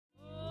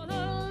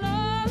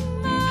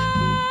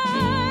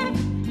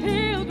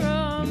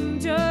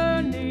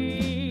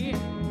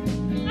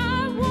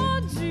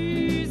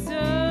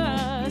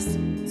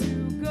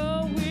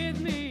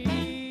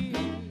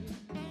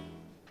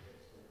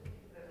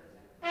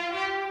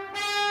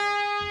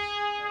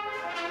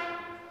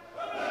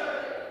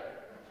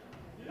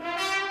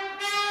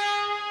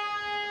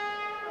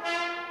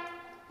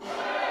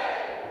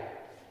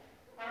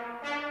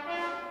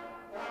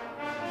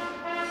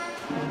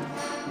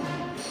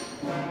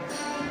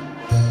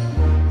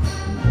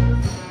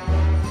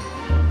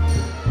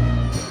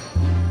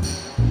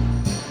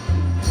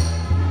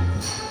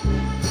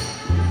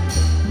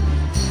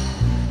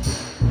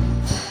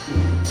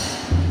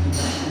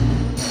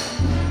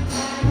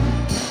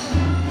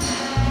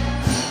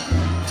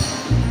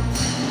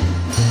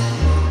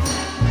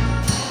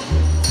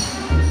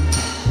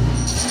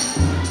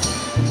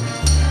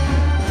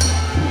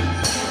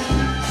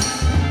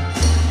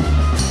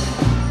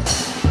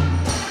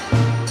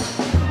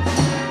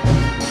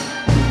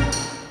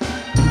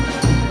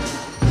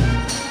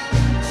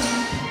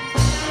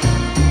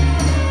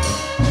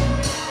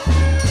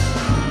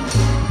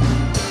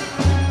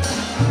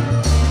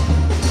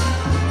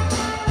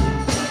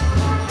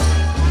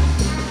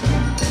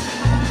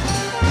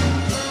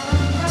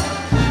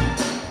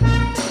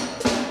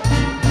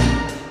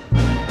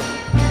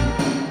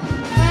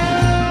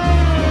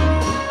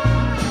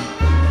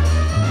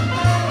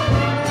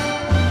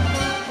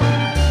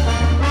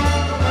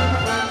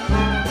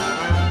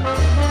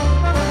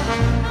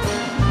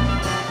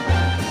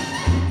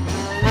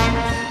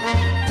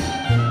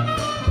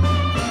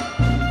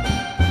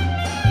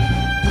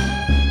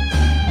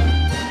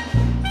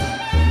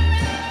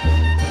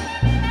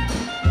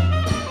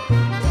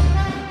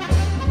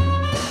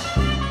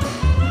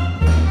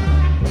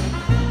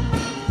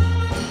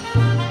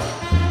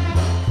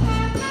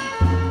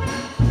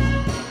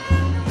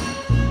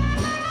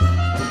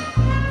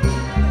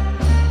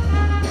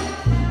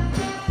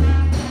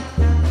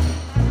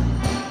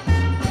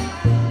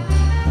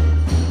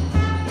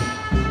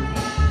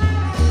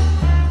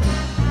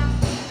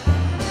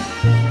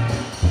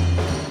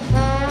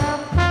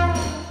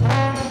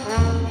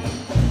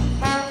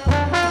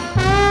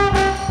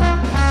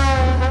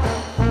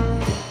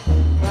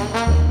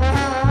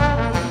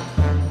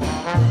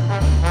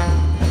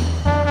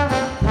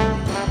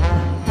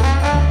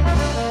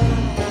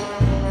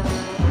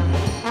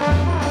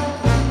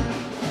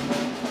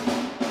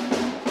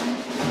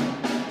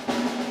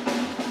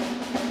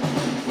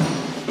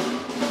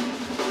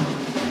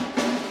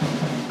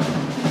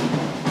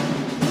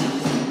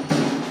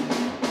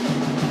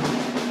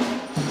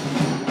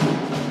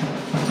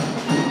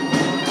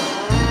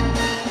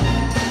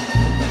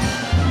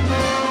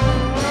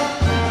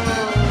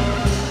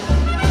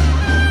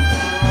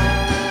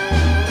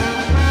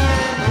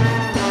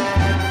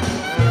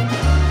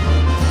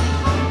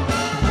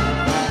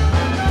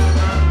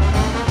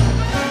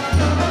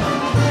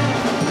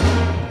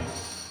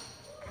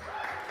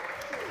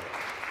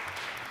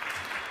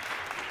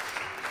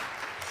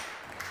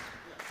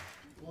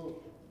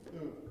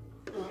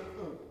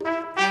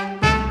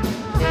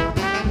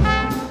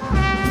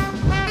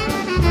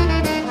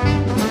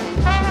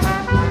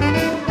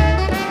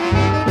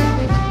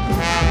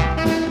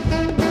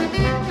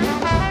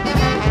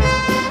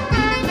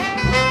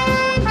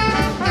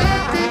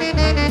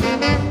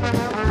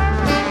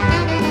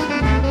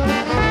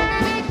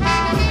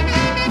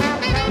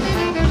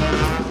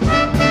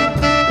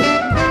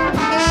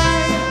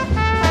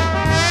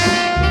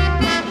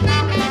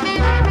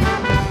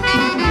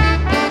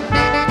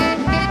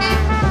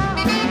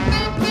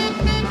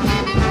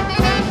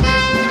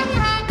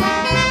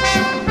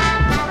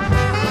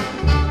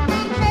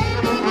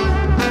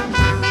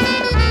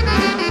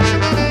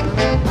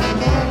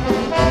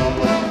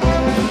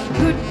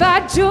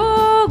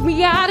jog, me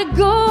gotta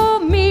go,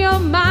 me oh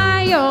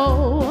my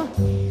oh.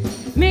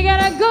 Me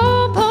gotta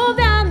go, pull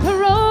down the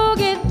road,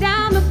 get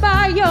down the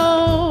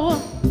bayou.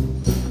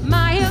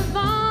 My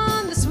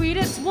Yvonne, the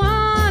sweetest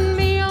one,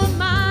 me oh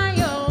my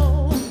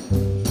oh.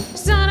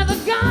 Son of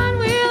a gun,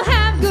 we'll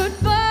have good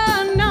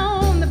fun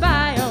on the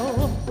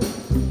bayou.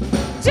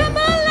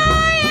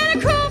 Jambalaya and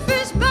a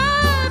crawfish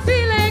bar,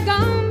 filet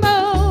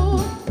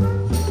gumbo.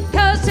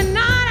 'Cause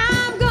tonight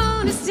I'm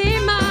gonna see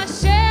my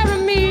share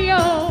of me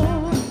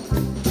oh.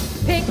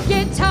 Pick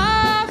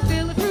guitar,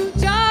 fill a fruit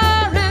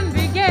jar, and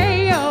be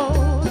gay.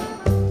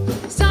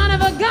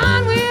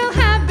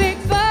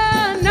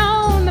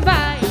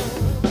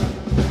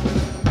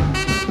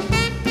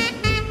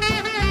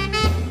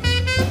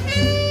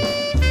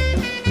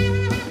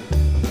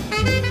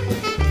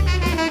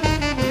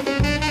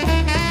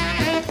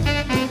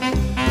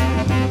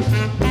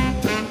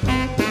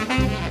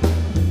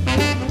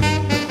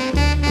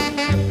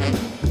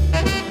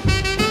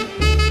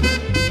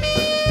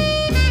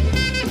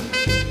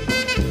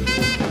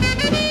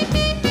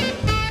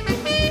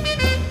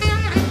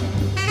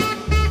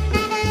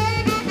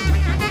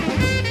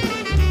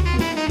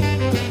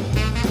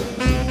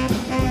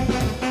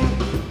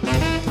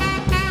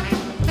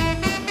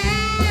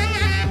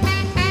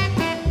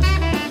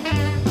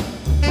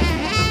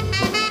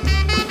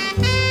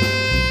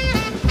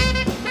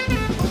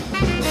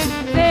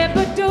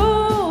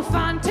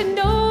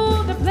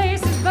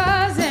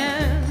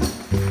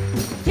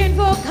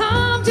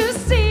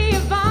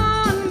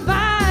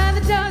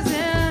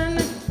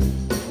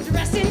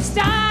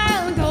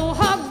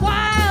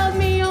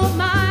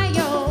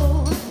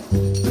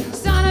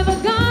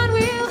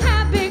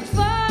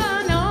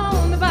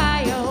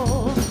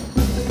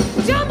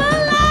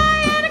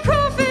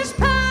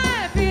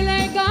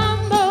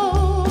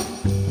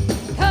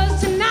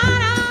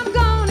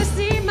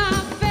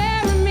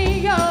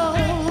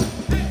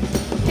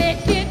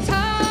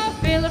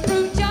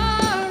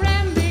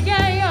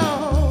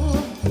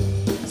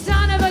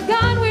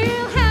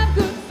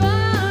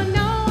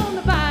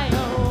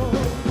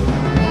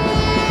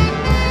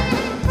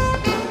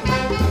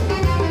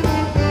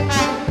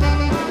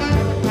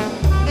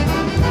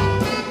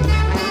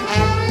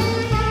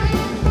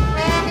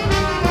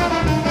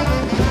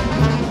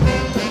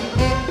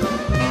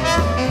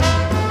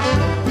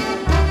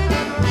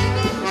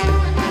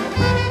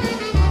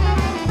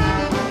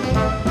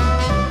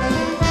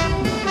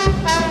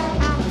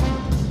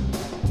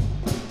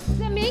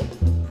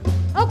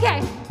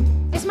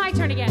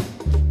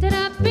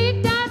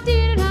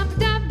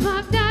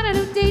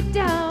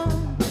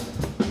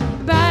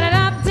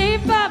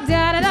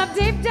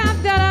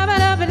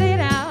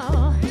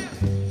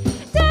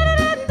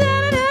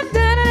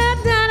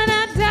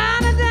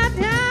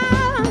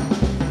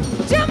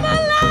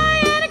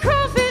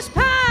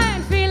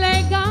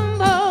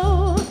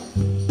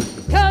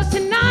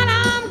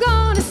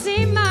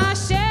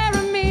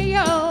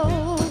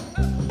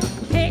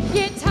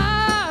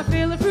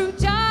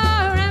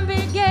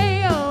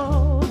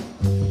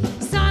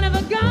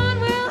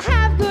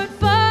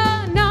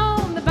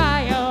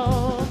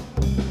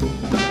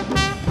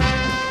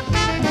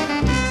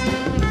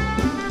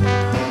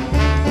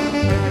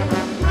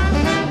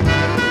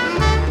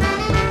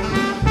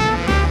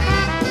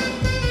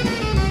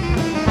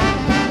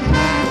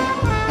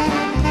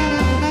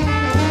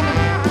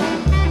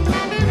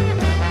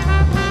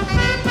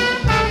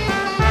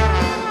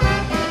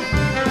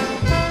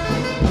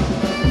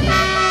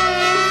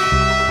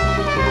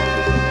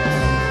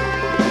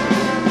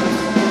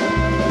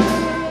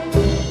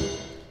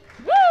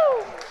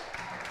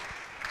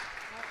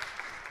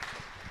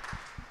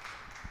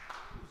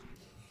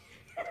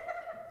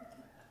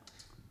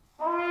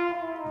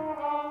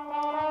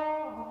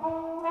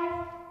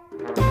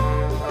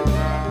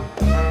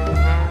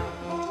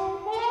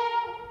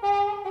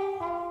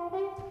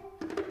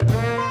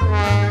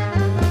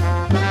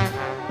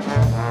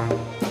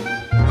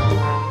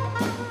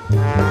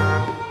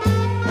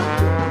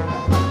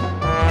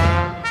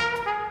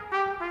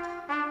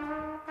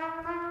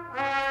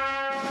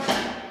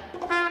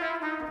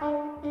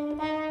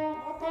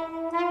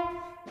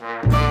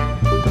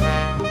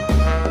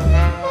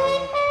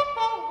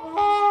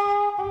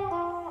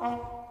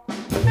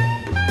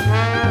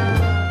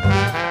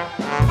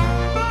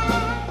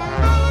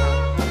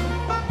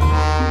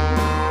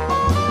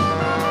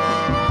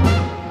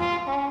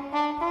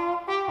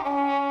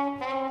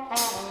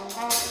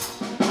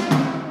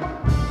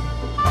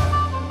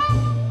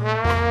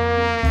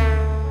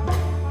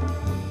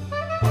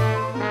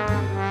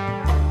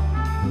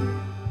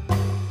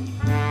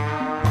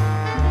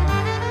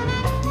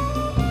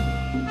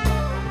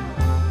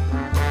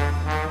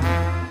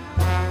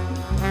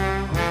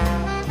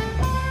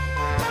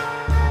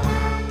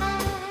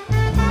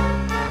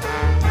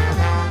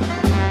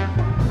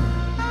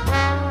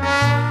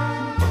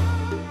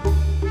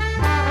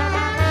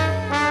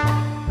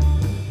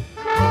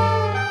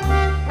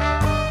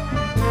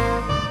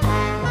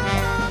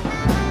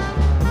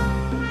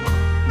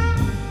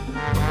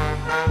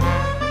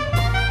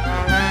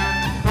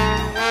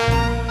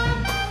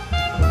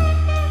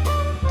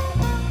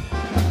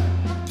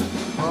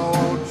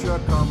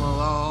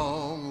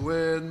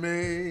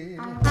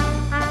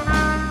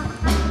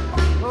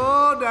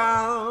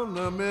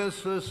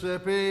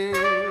 Mississippi.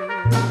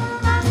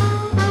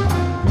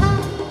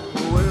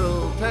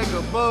 We'll take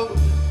a boat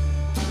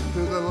to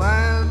the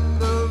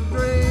land of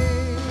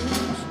dreams,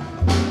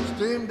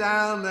 steam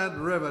down that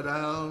river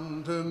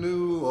down to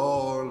New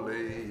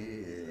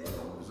Orleans.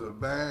 A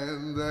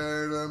band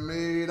there to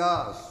meet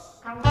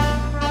us,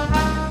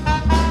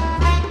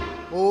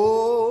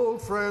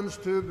 old friends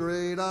to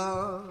greet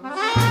us.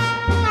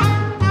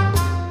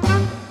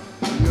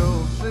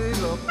 You'll see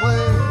the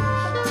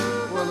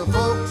place where the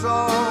folks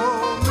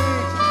all meet.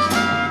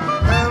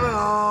 Heaven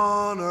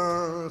on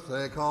earth,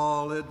 they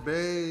call it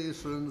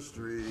Basin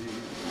Street.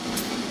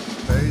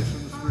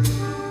 Basin Street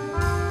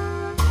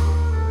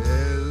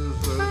is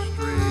the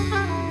street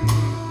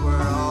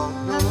where all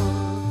good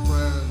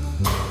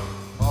friends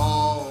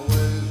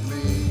always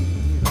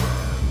meet.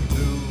 And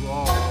New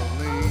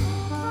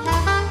Orleans,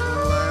 the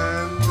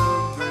land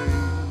of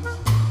dreams.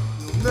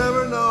 You'll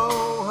never know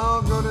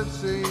how good it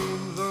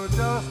seems or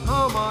just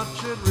how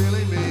much it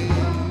really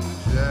means.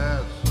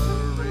 Yes,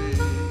 sirree.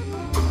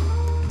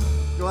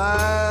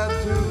 Glad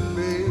to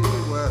be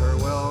where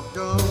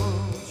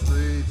welcome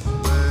streets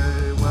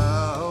may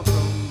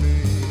welcome me,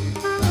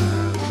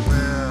 and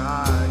where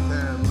I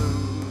can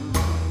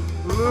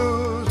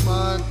lose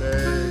my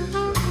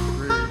Basin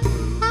Street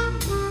blues.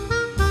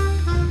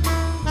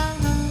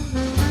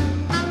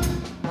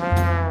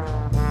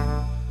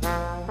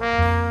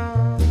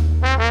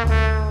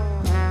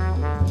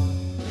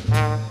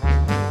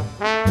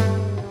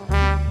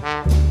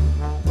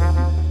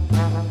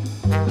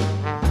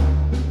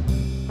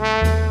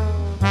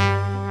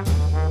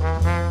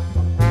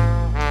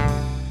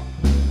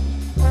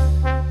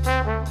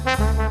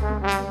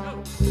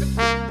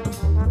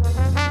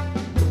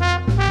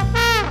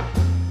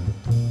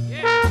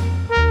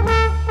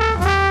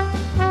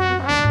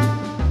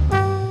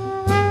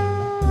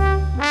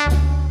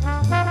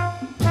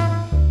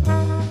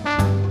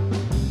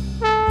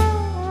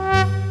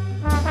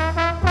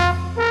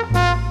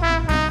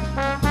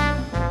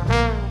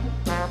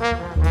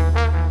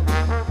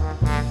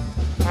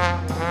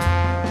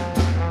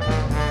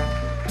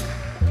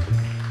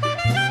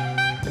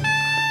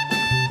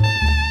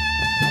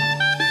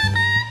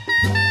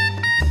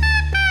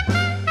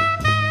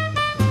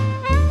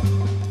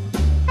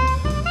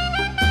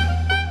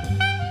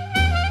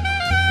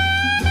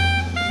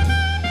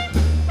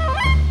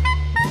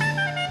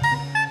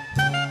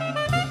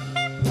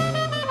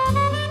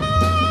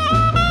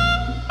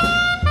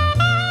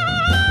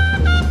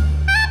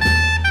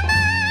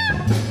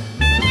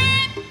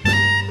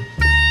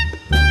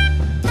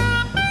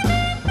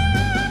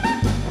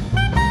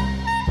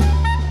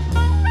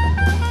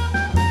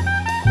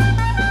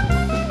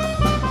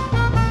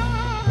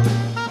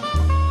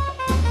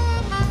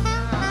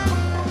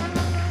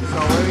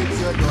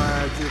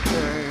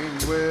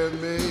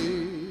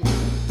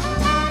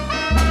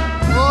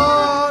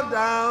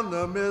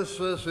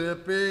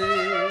 Mississippi.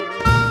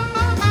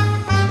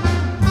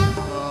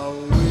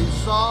 We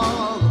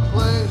saw the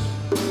place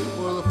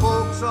where the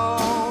folks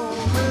all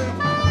meet.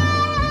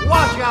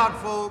 Watch out,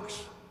 folks.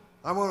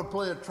 I'm going to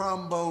play a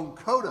trombone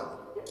coda.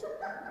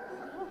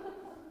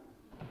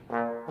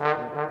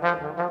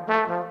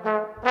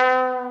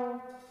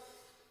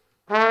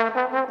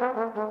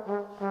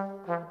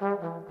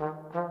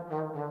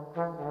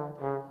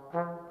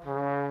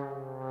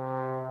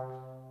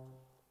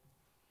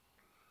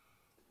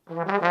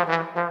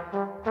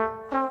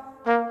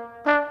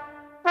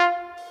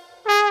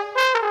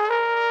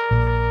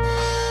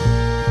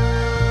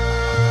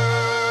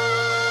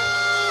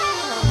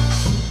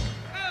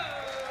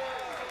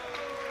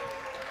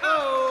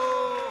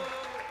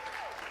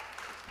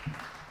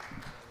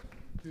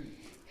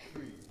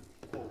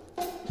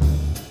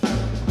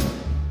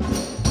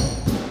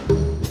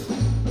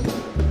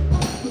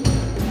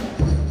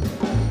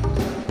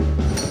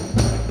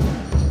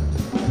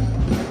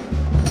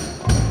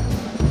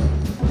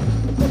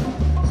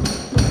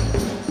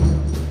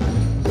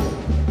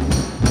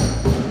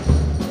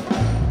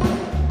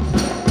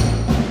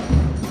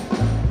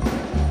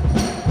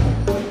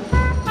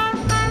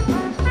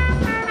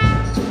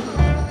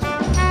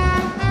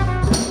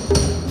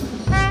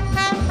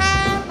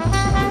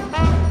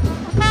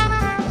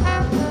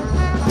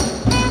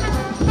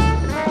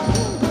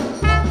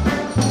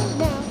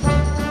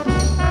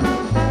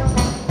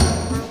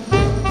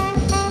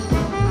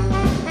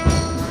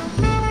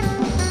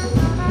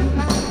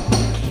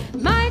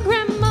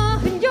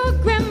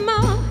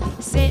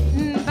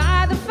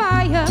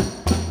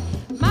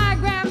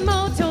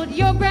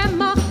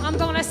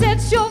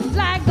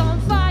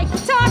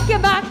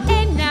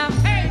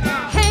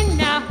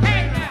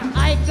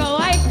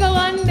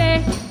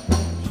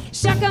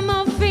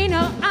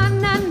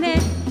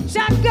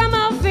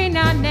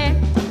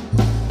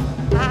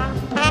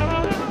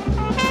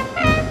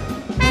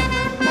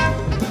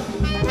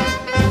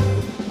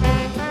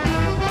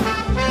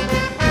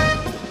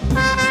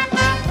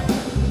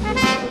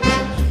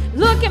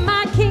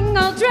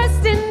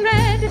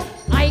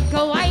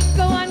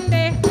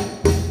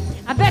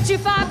 you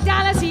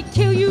 $5, he'd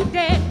kill you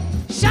dead.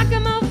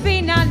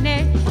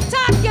 Shakamofinane,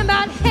 talking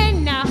about hey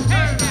now,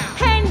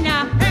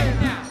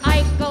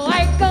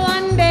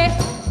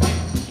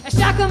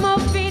 Giacomo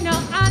fino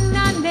a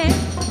nanne,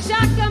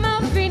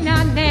 Giacomo fino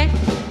a ne.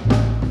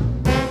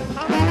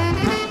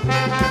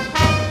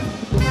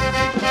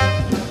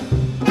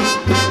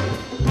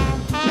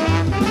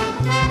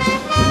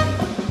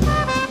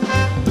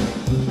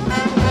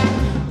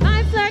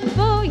 My flag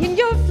boy and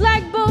your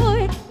flag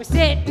boy were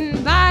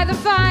sitting by the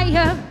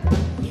fire.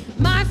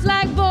 My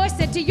flag boy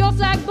said to your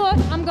flag boy,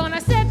 I'm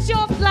gonna set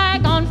your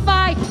flag on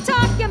fire.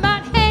 Talking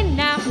about hey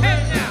now,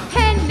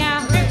 hey now,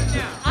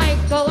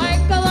 Iko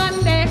Iko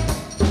ande,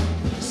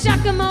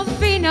 Giacomo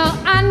fino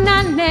a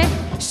nanne,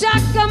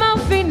 Giacomo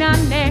fino a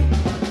ne.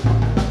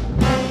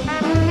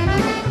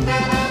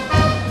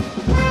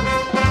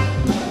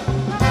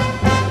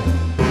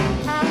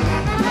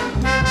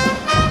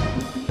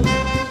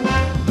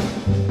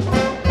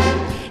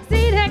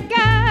 See that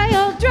guy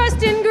all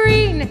dressed in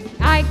green,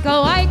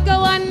 Iko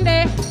Iko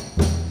ande.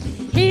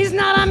 He's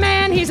not a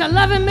man, he's a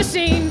loving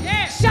machine.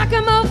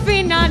 Giacomo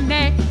fino a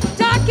ne.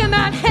 Talking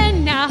about hey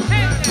now,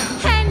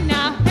 hey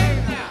now,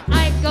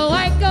 Iko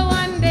Iko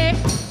ande,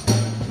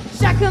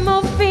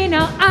 Giacomo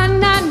fino a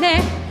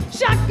nanne,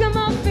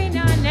 Giacomo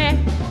fino a ne.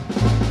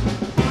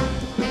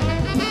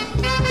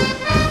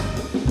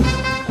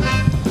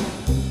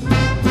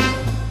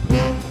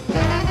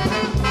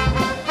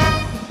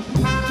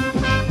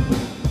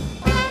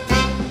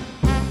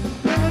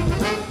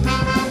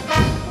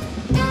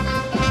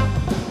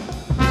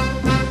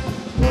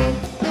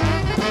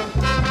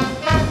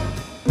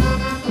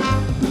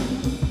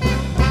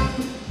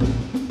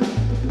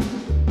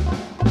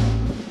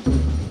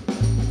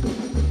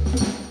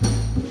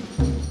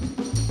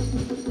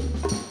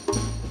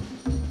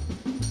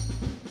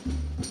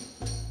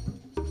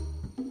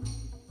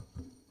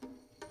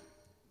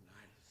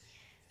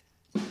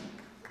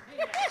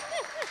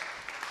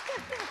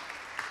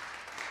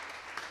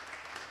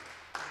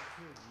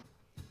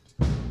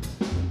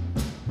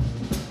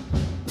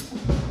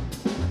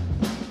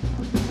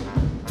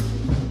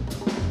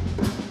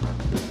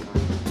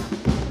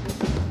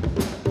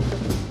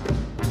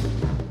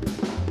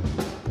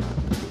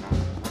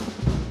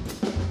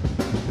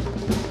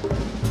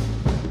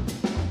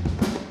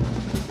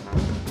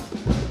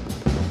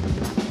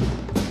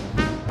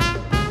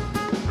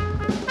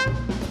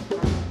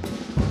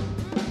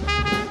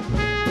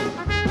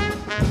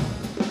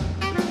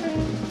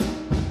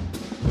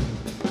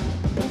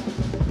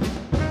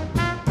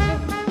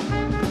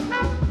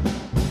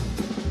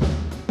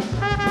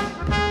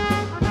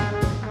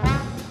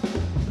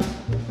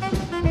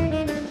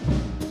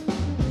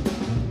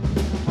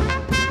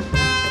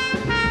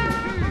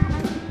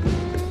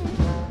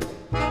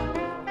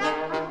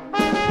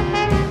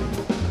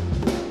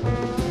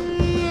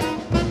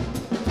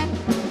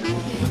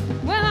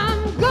 Well,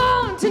 I'm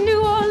going to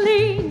New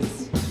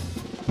Orleans.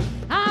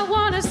 I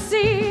want to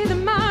see the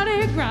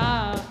Mardi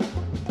Gras.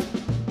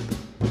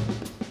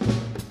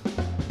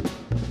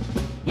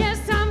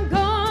 Yes, I'm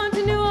going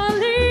to New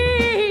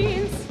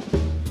Orleans.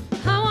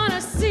 I want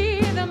to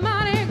see the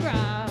Mardi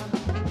Gras.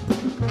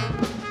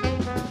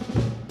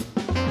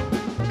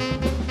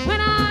 When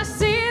I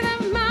see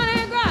the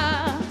Mardi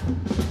Gras,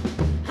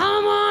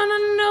 I want to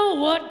know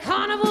what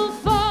Carnival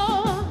for.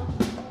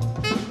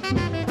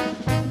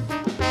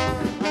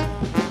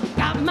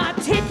 Got my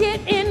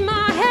ticket in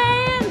my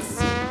hands,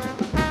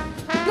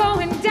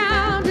 going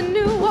down to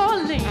New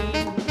Orleans.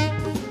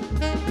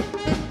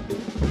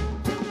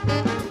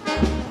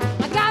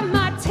 I got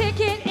my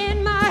ticket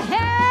in my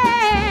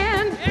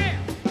hand,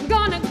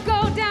 gonna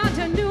go down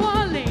to New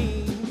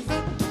Orleans.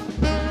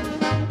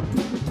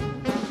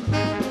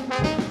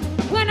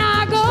 When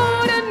I go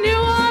to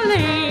New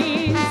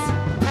Orleans,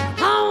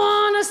 I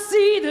wanna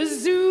see the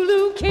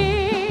Zulu King.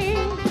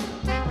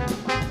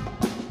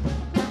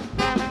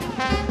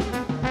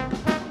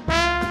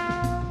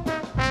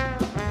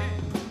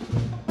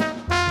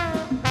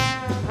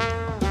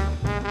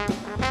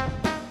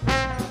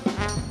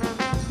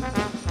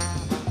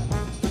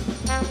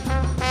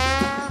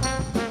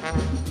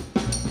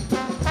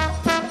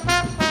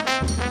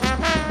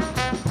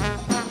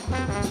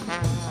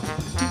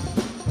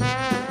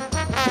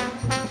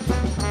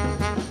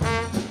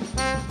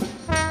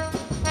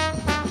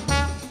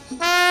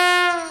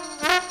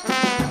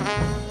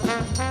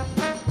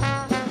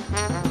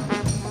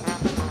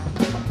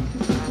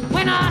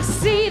 When I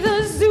see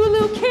the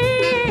Zulu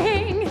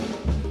King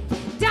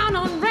down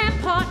on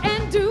Rampart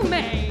and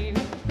Dumaine.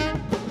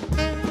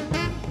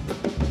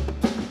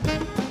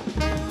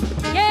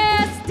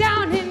 Yes,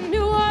 down in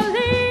New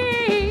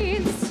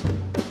Orleans,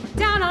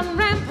 down on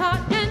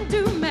Rampart and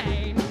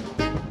Dumaine.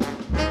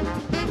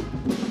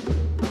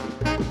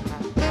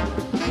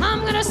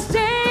 I'm gonna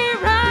stay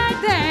right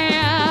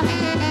there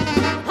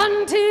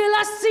until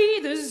I see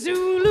the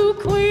Zulu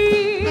Queen.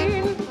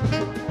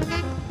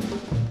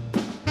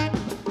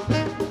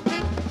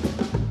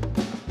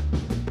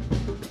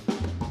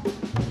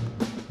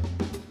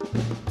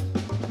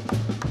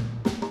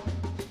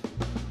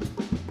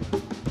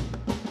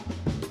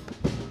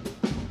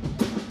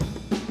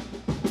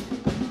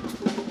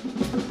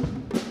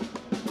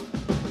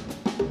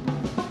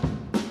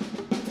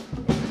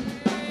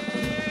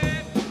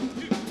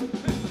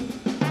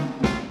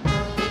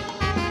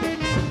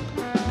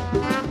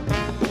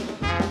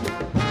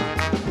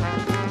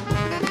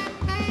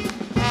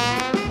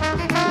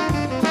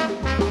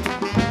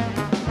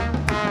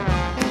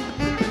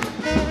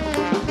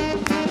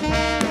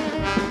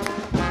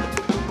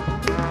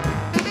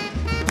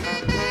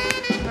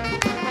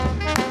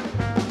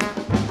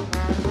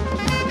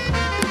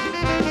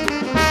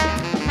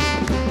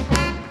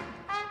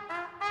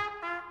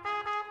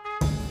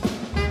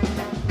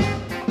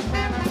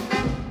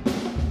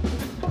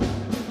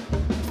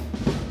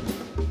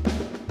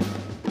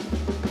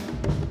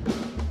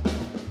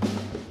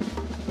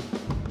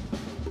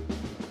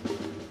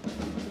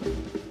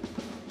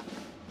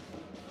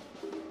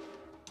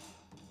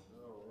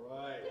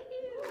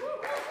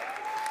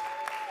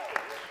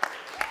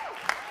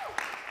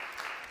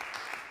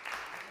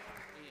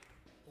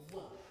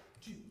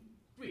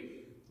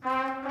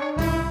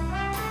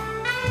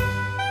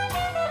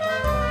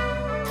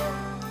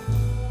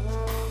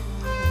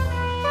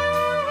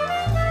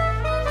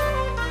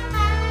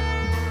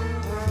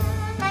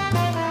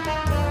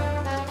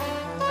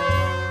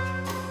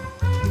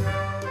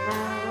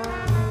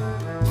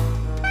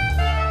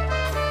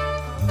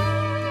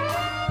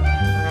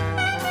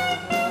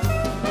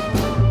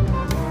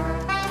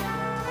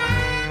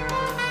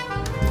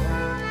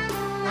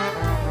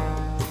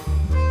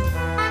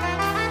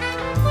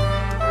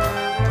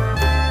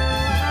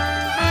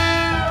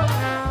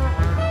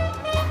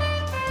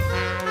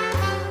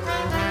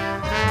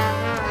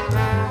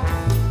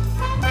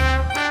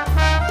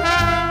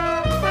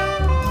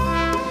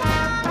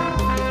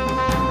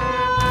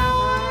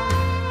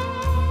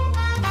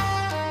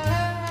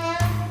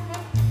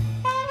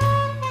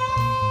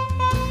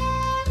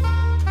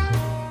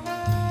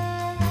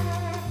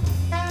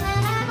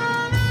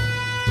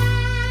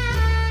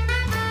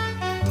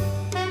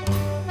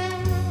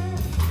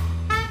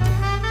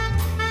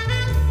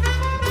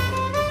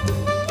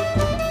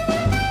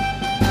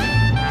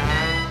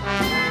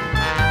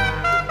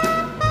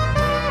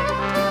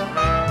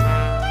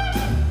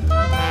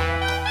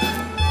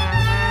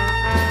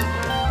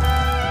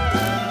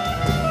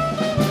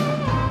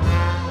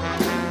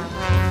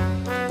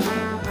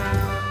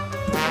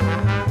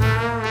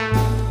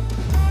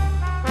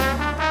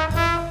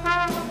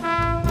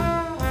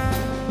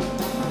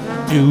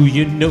 Do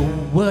you know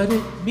what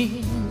it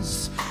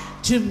means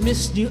to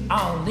miss New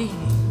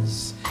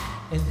Orleans?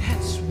 And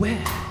that's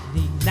where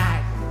the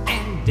night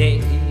and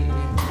day.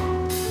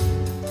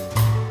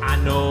 I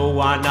know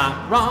I'm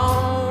not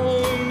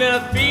wrong,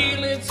 the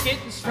feeling's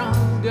getting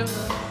stronger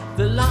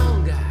the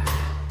longer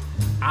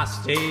I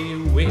stay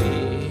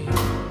away.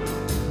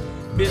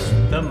 Miss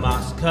the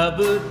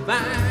moss-covered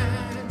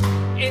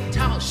vine and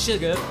tall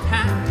sugar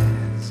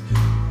pines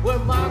where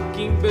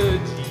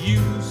mockingbirds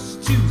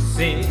used to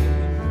sing.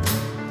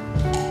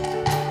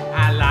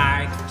 I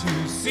like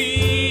to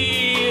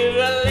see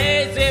the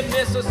lazy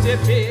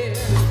Mississippi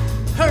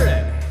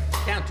hurry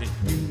down to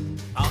New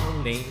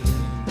Orleans.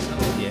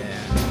 Oh yeah,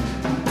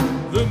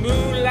 the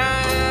moonlight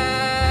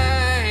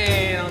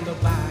on the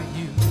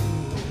bayou,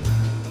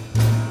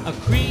 a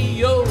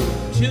Creole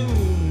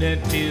tune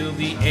that filled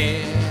the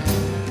air.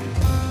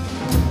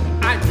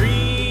 I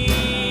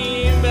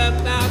dream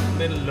about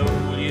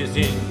melodious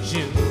in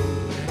June,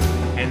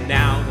 and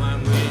now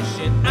I'm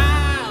wishing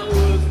I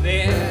was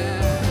there.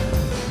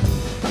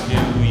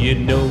 Do you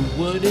know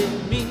what it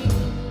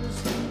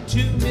means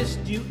to miss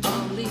New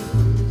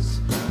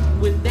Orleans?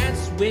 When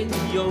that's when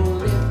you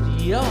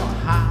lift your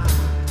heart.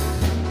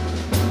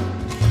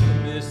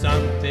 There's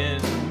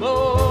something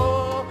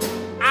more.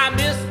 I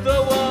miss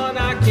the one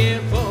I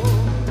care for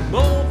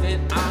more than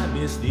I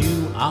miss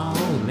New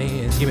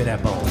Orleans. Give me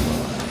that bone,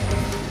 boy.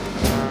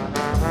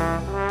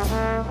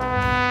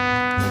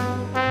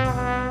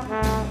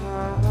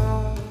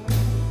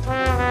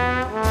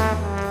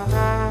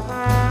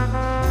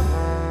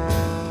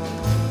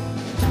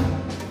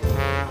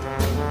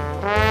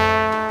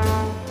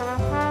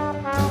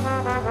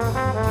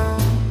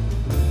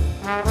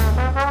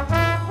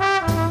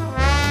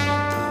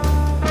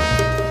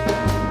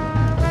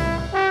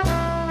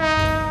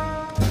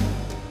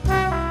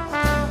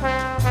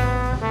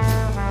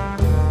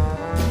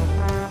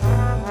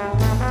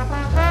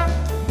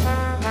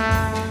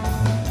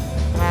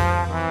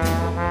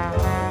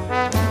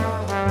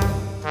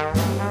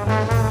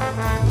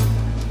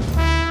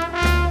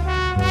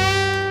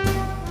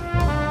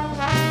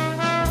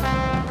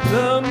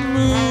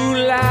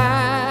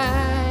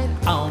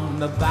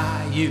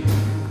 You,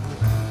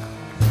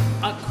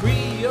 a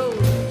Creole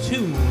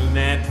tune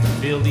that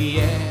filled the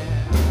air.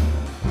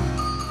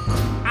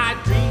 I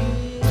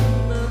dream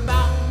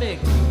about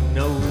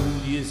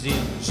magnolias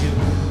in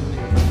June,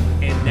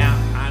 and now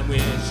I'm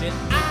wishing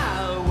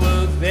I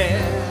was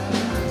there.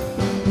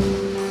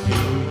 Do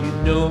you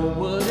know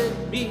what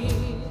it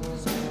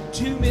means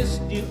to miss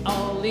New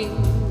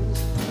Orleans?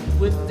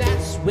 Well,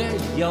 that's where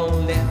you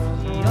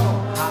left your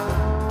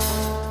heart,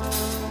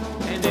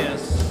 and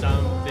there's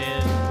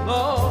something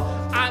more.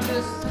 I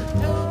miss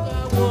the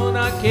one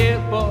I care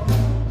for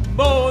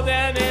more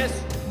than this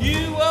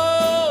New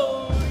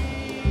Orleans.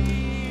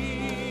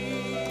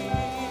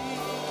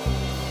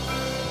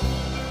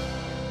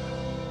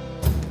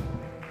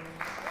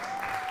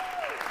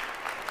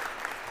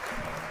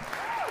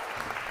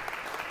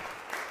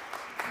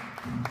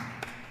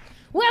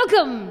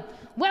 Welcome,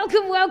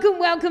 welcome, welcome,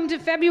 welcome to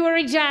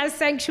February Jazz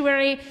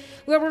Sanctuary,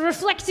 where we're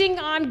reflecting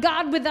on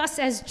God with us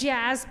as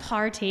Jazz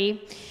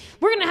Party.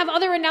 We're going to have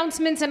other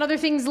announcements and other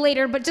things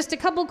later, but just a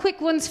couple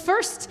quick ones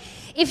first.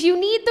 If you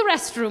need the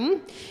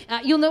restroom,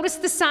 you'll notice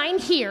the sign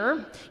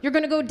here. You're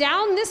going to go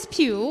down this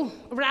pew,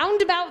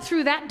 roundabout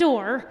through that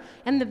door,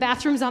 and the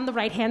bathroom's on the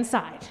right-hand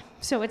side.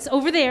 So it's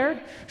over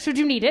there, should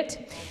you need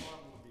it.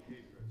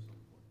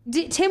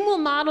 Tim will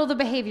model the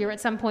behavior at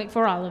some point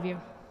for all of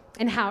you,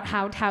 and how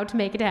to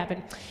make it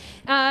happen.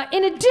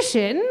 In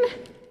addition,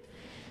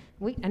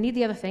 wait, I need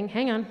the other thing.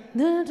 Hang on.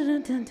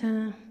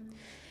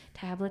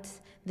 Tablets,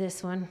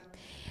 this one.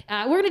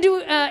 We're going to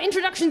do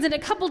introductions in a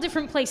couple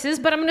different places,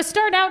 but I'm going to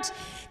start out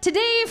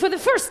today for the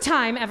first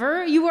time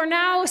ever. You are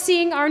now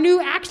seeing our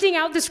new Acting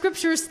Out the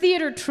Scriptures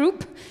theater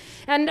troupe.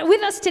 And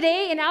with us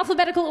today, in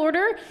alphabetical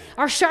order,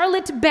 are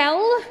Charlotte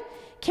Bell,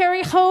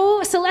 Carrie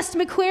Ho, Celeste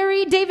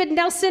McQuarrie, David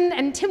Nelson,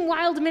 and Tim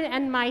Wildman,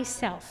 and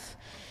myself.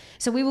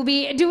 So we will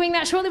be doing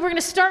that shortly. We're going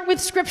to start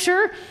with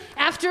Scripture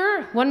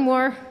after one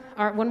more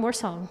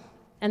song.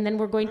 And then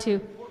we're going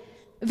to...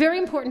 Very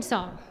important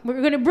song. We're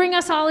going to bring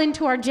us all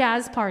into our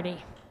jazz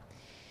party.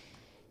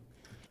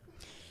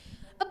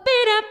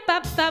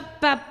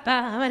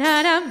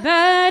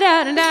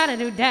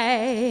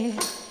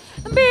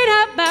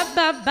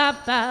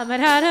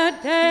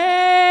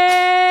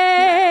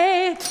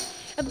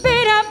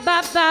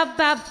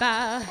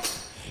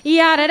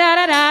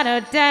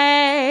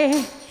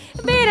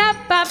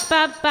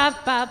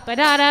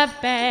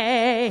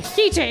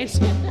 Key change.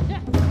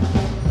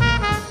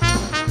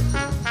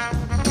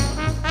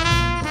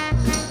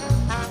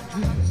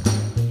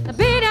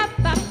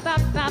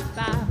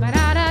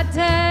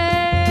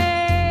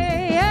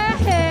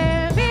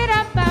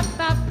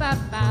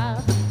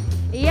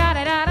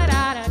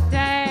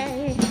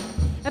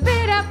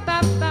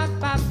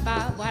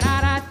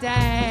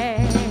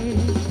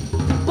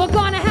 We're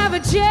gonna have a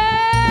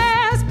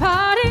jazz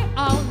party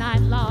all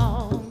night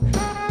long.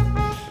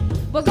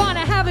 We're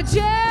gonna have a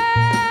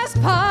jazz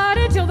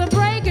party till the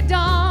break of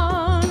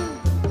dawn.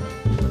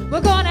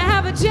 We're gonna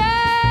have a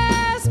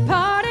jazz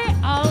party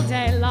all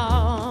day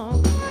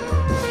long.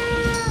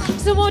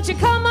 So won't you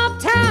come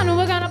uptown and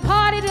we're gonna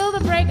party till the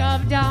break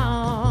of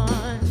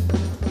dawn.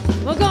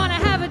 We're gonna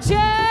have a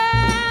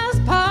jazz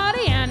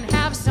party and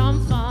have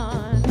some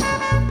fun.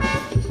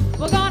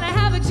 We're gonna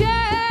have a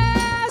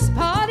jazz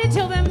party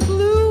till them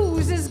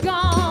blues is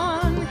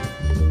gone.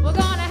 We're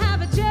gonna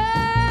have a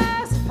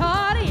jazz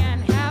party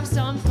and have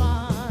some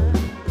fun.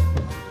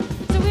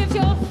 So if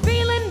you're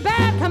feeling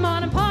bad, come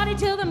on and party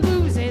till them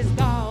blues is gone.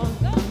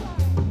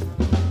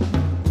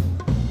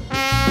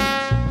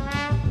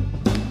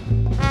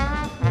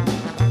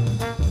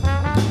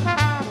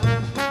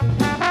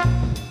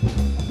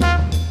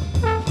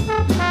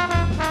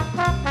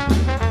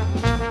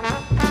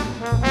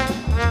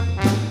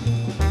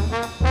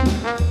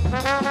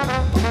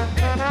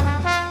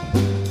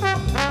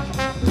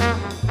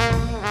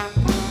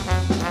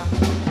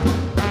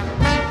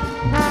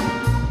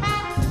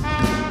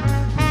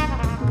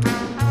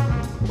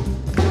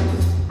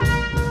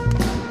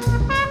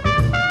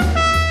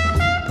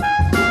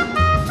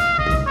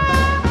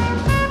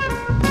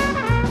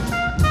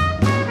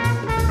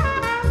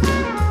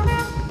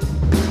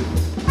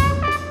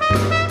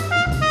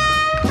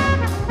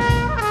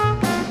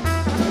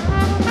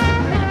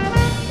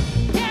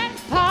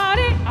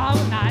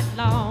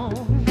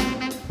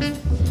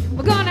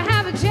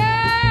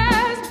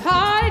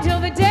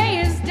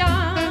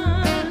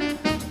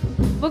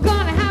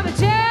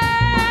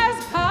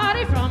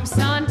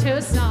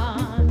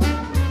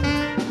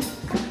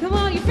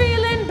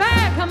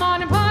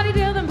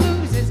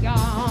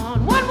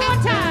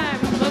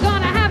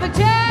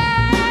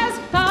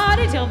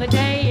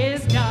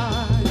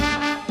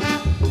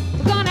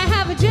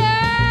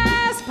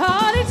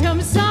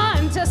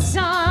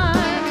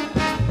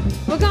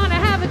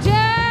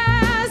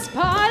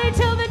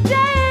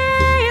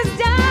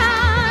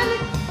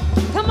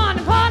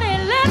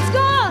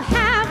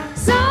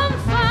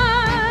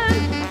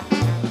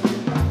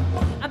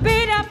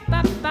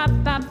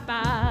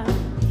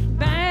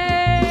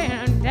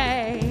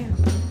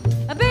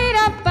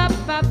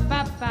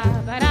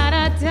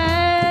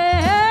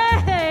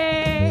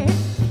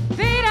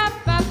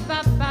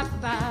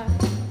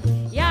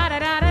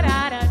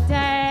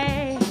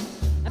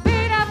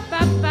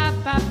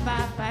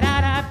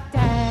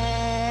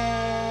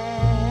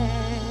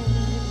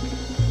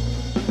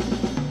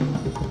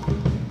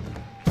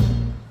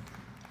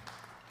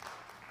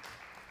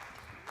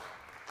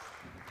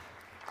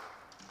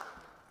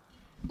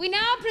 We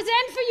now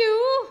present for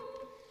you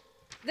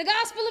the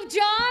Gospel of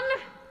John,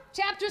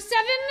 chapter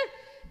 7,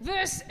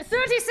 verse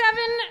 37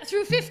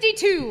 through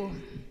 52.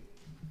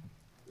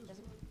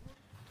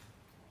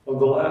 On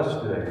the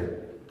last day,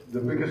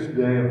 the biggest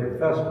day of the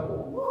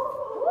festival,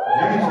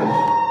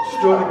 Jesus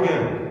stood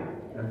again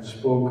and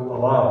spoke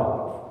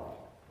aloud.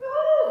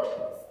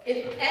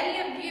 If any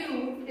of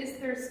you is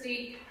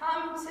thirsty,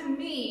 come to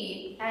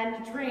me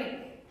and drink.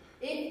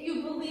 If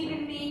you believe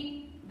in me,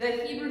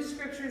 the Hebrew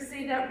scriptures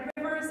say that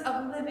rivers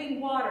of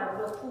living water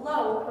will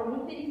flow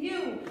from within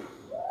you.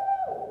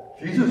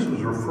 Jesus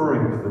was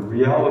referring to the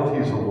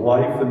realities of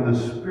life in the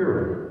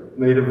Spirit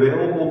made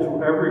available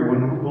to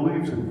everyone who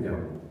believes in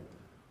him.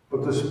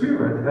 But the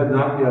Spirit had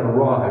not yet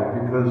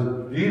arrived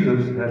because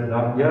Jesus had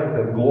not yet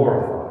been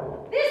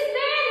glorified. This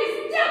man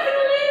is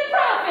definitely a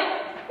prophet.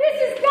 This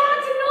is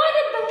God's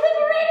anointed, the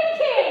liberated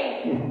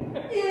king.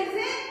 Is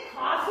it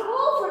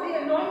possible for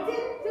the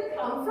anointed to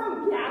come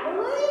from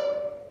Galilee?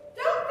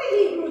 Don't the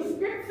Hebrew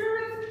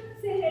scriptures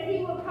say that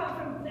he will come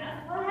from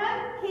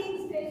Bethlehem,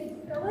 King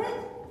David's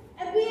village,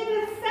 and be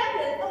a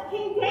descendant of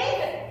King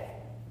David?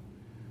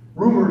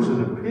 Rumors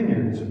and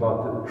opinions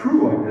about the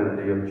true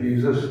identity of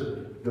Jesus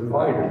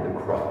divided the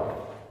crowd.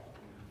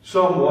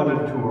 Some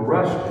wanted to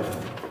arrest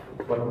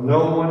him, but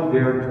no one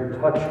dared to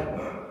touch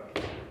him.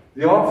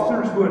 The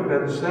officers who had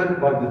been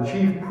sent by the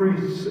chief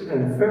priests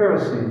and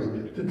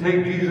Pharisees to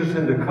take Jesus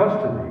into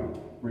custody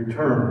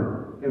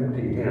returned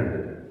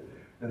empty-handed,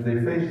 and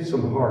they faced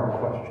some hard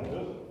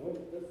questions.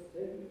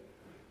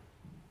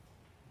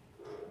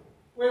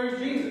 Where is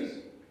Jesus?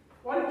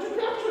 Why didn't you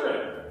capture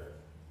him?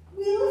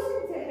 We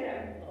listened to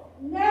him.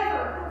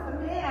 Never has a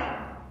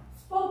man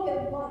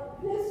spoken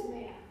like this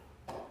man.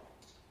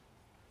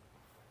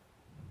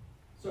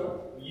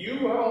 So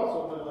you are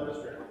also been led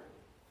astray.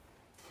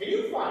 Can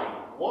you find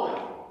one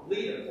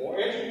leader or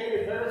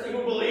educated Pharisee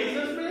who believes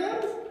this man?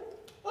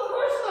 Of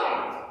course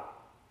not.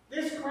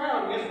 This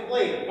crowd is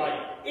plagued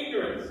by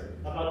ignorance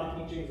about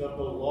the teachings of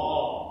the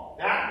law.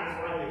 That is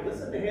why they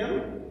listen to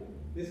him.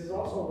 This is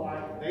also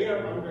why they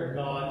are under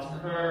God's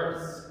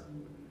curse.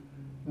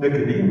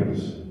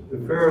 Nicodemus, the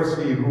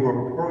Pharisee who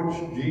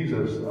approached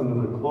Jesus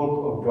under the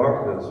cloak of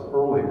darkness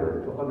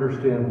earlier to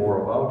understand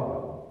more about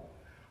him,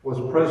 was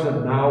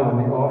present now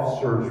when the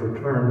officers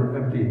returned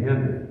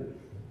empty-handed.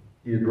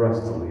 He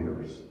addressed the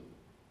leaders.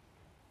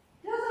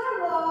 Does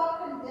our law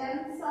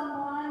condemn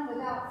someone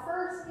without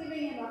first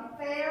giving him a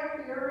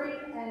fair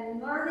hearing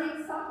and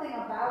learning something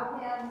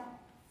about him?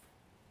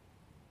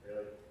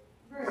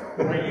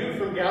 Really? Are you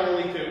from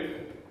Galilee too?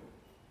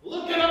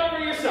 Look it up for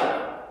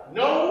yourself.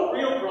 No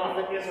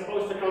prophet is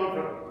supposed to come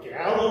from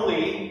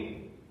Galilee.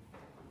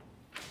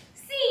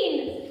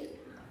 Scene!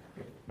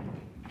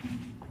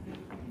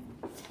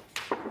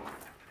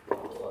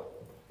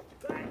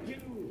 Thank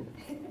you.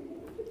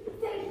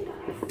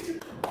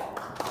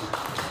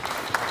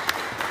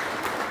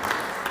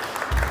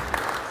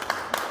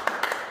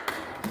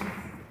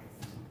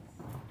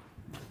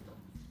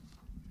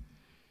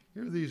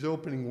 Here are these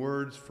opening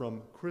words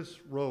from Chris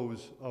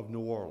Rose of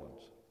New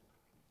Orleans.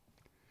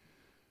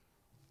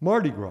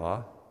 Mardi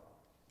Gras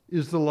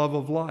is the love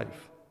of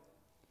life.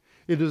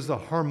 It is the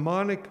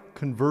harmonic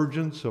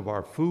convergence of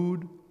our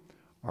food,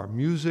 our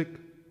music,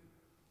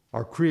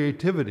 our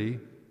creativity,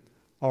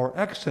 our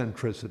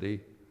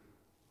eccentricity,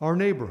 our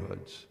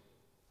neighborhoods,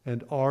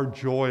 and our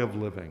joy of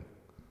living,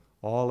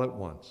 all at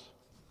once.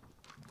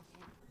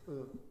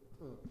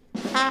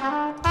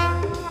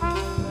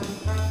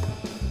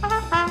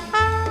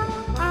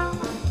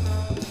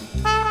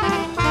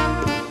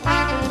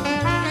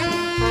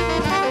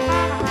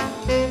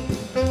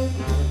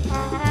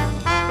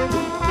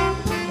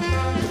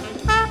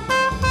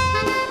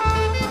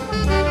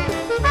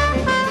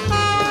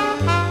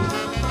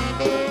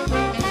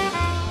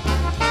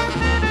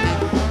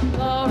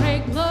 Glory,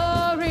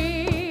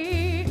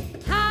 glory,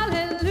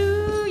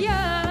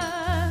 hallelujah,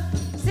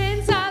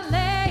 since I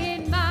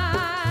laid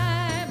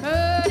my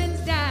burdens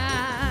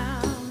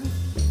down.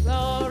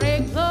 Glory,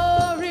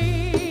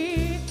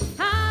 glory,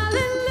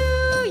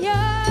 hallelujah,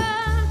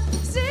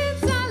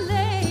 since I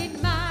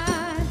laid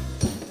my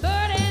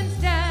burdens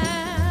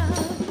down.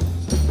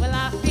 Well,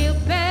 I feel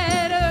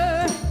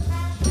better,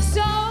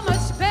 so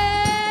much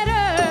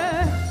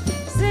better,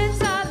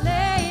 since I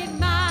laid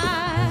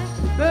my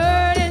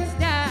burdens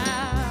down.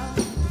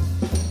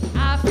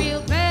 I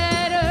feel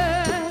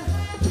better,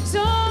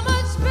 so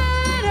much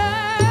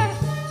better,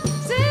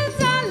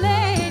 since I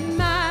laid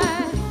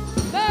my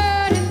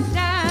burdens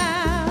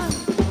down.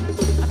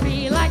 I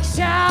feel like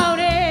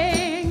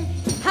shouting,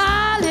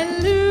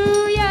 hallelujah,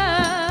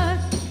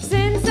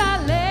 since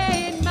I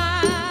laid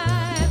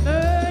my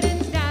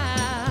burdens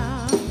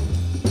down.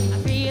 I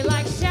feel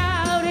like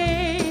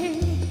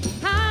shouting,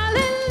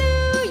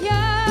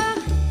 hallelujah,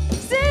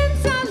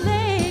 since I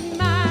laid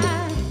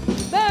my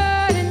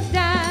burdens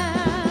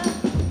down.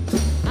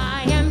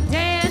 I am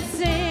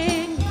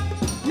dancing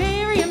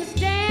Miriam's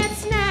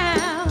dance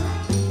now,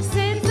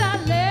 since I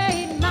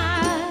laid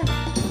my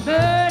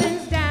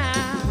burdens down.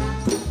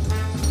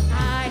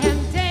 I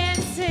am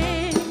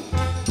dancing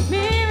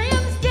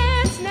Miriam's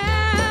dance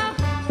now,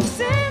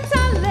 since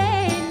I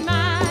laid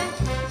my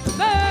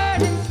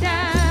burdens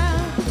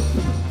down.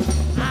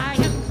 I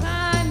am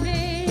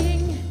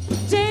climbing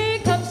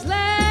Jacob's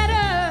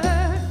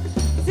ladder,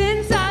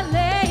 since I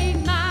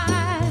laid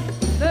my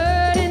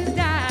burdens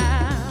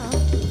down.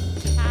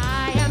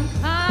 I am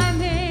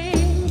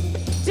climbing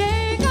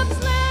Jacob's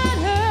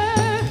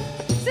ladder,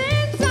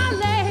 since I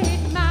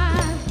laid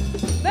my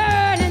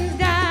burdens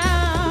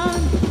down.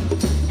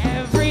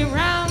 Every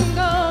round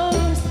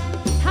goes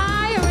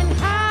higher and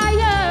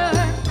higher,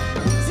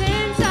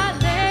 since I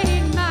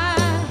laid my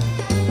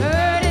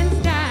burdens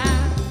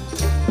down.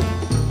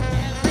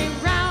 Every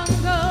round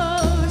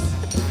goes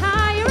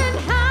higher and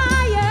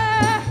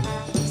higher,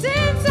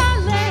 since I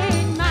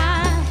laid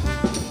my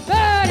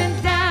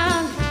burdens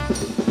down.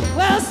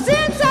 Well,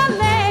 since I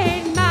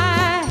laid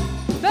my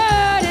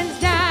burdens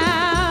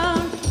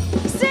down,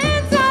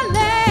 since I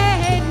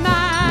laid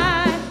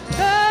my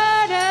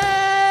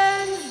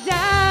burdens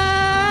down.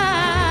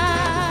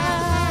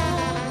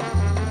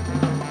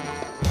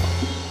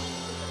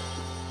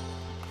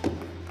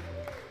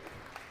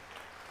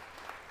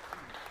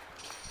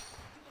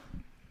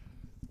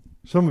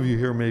 Some of you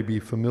here may be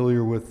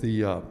familiar with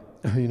the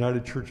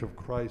United Church of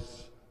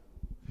Christ's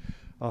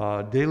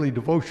daily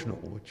devotional,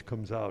 which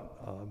comes out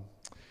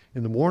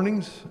in the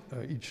mornings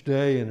each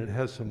day, and it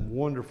has some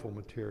wonderful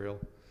material.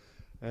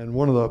 And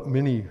one of the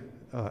many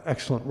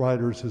excellent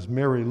writers is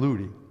Mary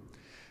Ludy.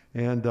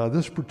 And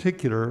this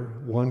particular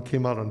one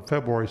came out on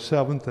February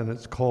 7th, and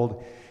it's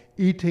called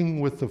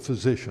Eating with the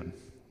Physician.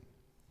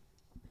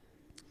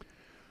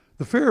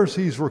 The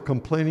Pharisees were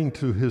complaining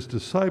to his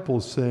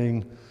disciples,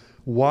 saying,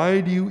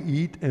 "Why do you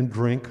eat and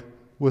drink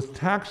with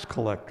tax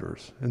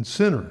collectors and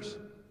sinners?"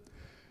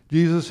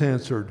 Jesus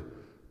answered,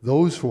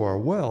 "Those who are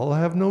well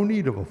have no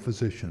need of a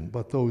physician,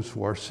 but those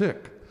who are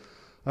sick.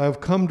 I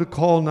have come to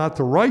call not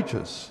the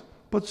righteous,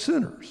 but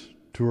sinners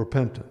to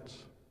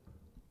repentance."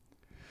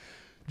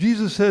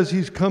 Jesus says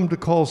he's come to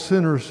call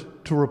sinners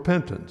to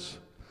repentance,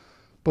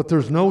 but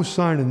there's no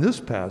sign in this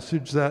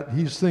passage that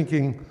he's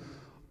thinking,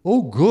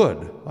 "Oh,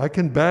 good, I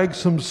can bag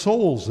some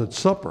souls at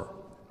supper."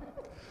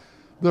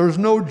 There's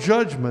no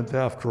judgment,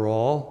 after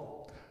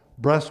all.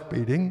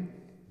 Breastfeeding.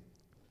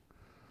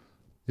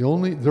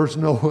 There's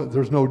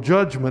no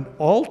judgment,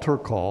 altar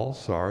call,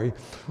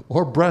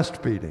 or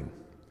breastfeeding.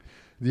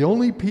 The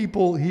only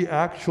people he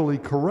actually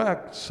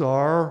corrects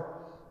are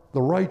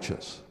the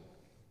righteous.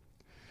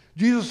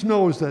 Jesus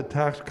knows that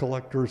tax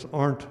collectors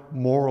aren't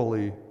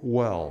morally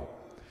well.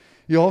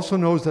 He also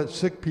knows that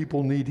sick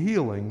people need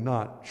healing,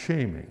 not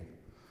shaming.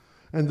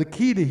 And the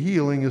key to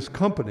healing is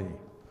company,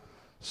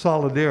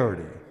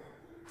 solidarity,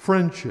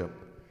 friendship,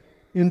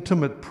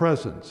 intimate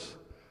presence,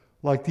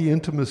 like the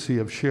intimacy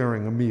of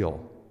sharing a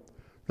meal.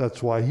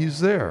 That's why he's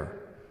there,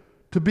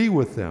 to be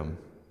with them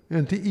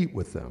and to eat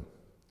with them.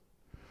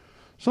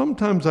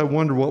 Sometimes I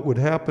wonder what would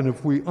happen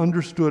if we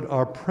understood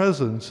our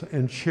presence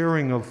and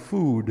sharing of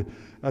food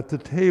at the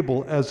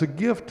table as a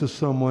gift to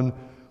someone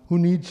who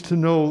needs to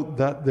know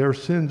that their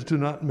sins do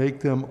not make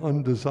them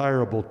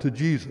undesirable to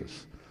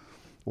Jesus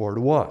or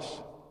to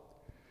us.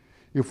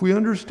 If we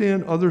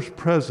understand others'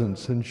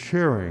 presence and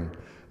sharing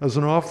as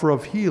an offer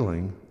of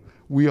healing,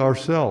 we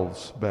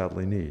ourselves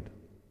badly need.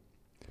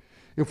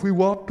 If we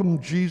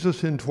welcome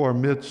Jesus into our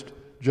midst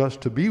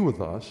just to be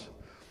with us,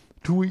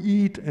 to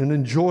eat and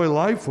enjoy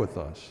life with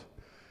us,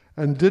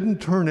 and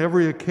didn't turn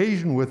every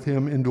occasion with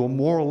him into a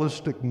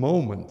moralistic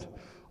moment,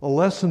 a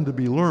lesson to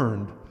be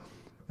learned,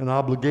 an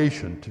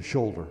obligation to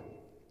shoulder.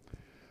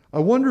 I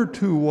wonder,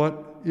 too,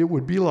 what it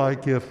would be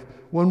like if,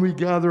 when we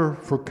gather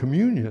for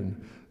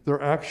communion,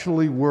 there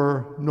actually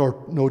were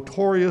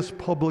notorious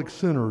public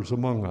sinners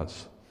among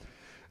us.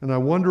 And I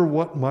wonder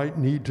what might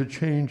need to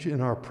change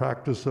in our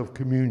practice of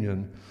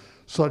communion,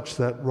 such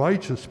that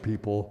righteous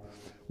people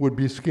would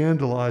be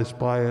scandalized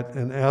by it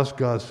and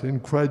ask us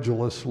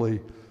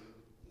incredulously,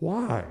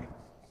 why?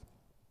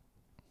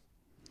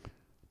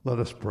 Let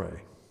us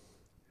pray.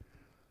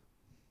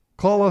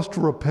 Call us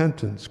to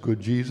repentance, good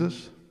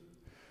Jesus,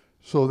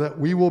 so that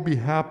we will be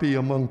happy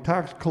among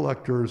tax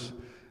collectors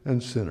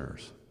and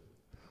sinners.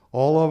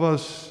 All of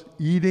us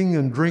eating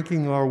and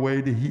drinking our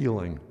way to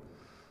healing.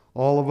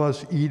 All of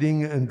us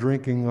eating and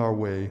drinking our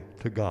way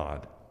to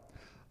God.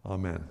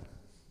 Amen.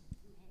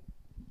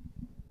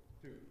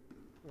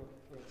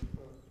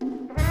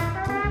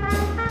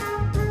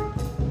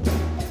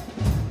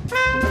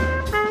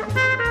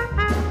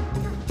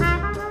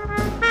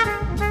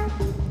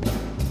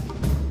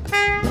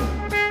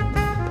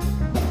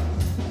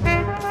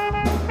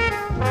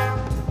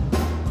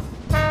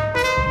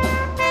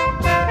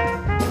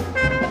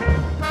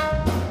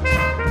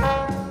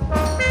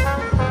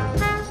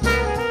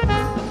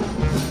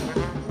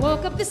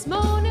 This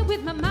morning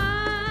with my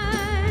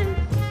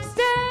mind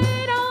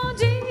stayed on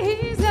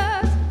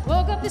Jesus.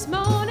 Woke up this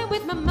morning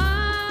with my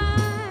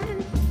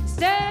mind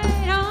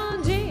stayed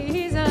on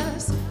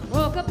Jesus.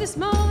 Woke up this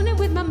morning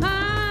with my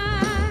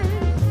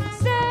mind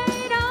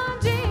stayed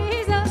on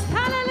Jesus.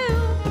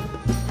 Hallelujah,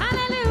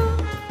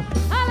 hallelujah,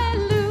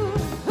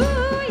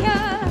 hallelujah.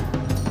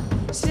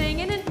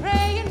 Singing and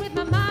praying with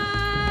my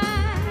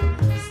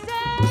mind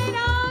stayed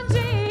on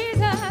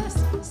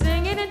Jesus.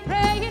 Singing and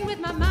praying with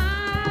my mind.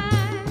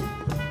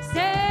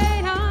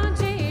 Stayed on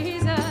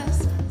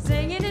Jesus,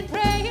 singing and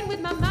praying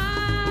with my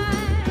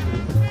mind.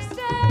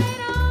 Stayed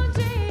on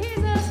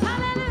Jesus,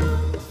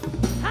 hallelujah,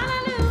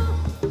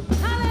 hallelujah,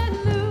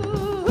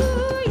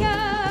 hallelujah.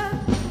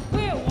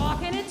 We're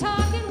walking and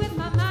talking with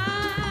my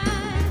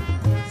mind.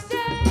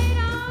 Stayed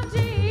on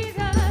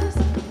Jesus,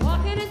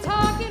 walking and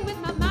talking with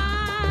my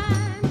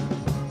mind.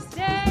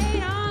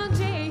 Stayed on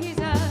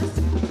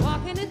Jesus,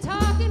 walking and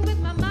talking with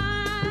my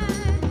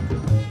mind.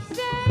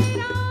 Stayed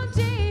on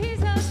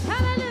Jesus,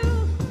 hallelujah.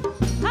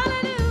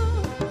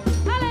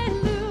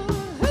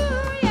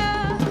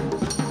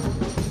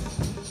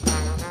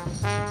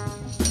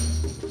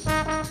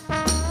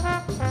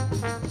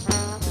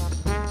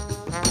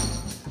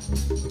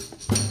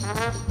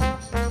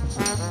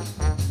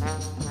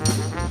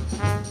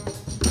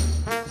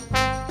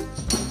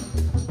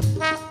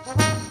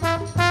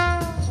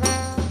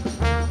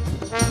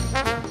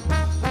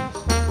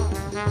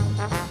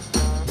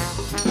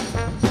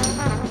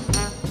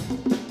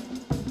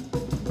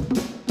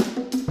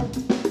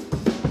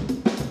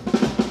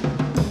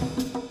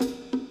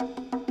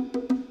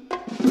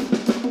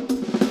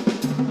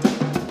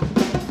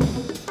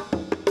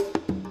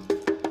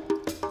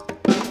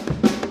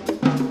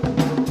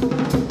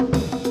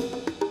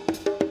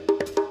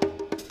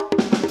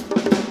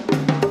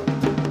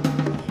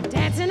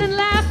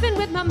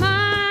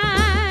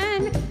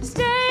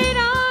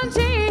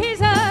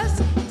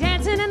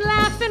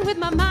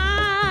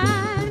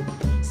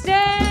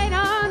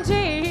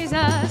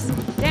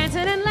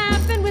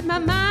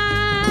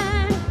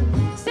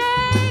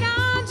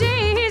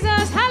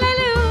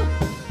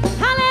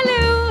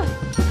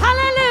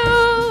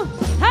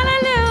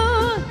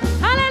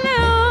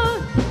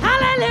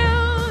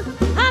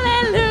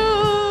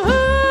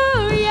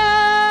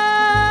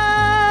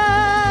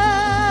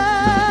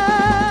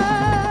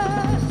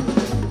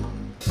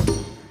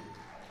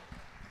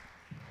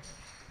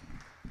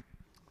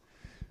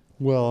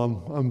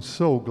 Well, I'm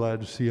so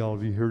glad to see all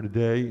of you here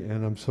today,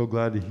 and I'm so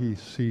glad to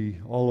see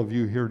all of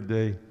you here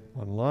today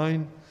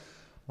online.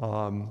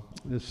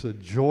 It's a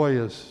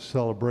joyous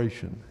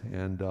celebration,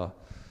 and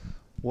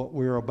what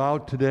we're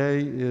about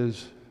today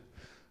is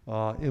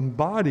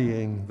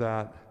embodying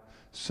that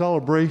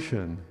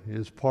celebration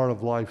is part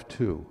of life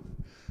too.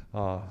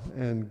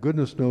 And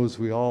goodness knows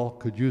we all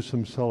could use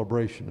some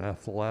celebration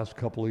after the last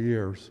couple of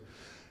years.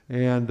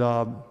 And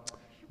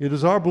It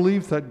is our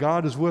belief that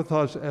God is with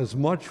us as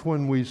much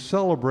when we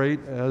celebrate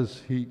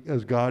as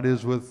God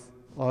is with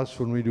us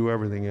when we do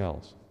everything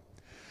else.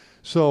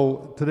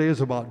 So today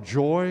is about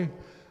joy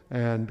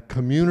and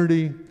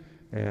community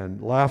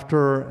and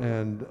laughter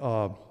and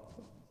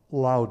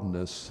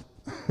loudness.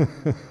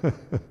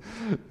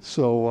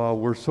 So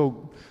we're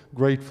so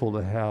grateful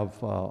to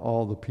have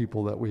all the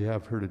people that we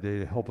have here today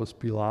to help us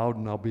be loud,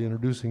 and I'll be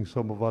introducing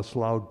some of us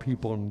loud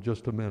people in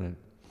just a minute.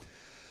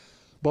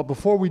 But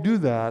before we do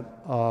that,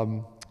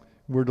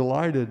 we're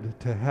delighted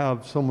to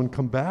have someone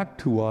come back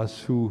to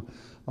us who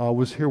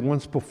was here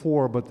once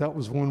before, but that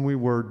was when we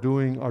were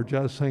doing our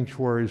jazz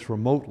sanctuaries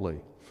remotely.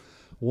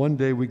 One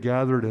day we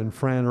gathered in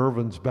Fran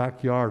Irvin's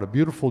backyard, a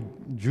beautiful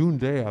June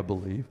day, I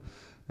believe.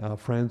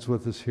 Fran's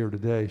with us here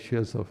today. She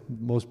has the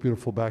most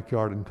beautiful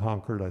backyard in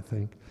Concord, I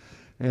think.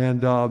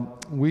 And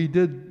we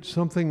did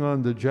something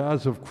on the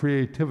jazz of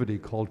creativity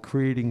called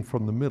Creating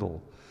from the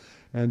Middle.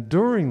 And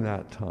during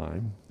that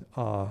time,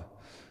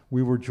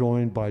 we were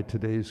joined by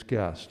today's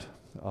guest,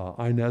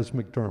 Inez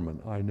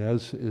McDermott.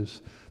 Inez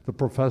is the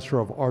professor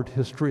of art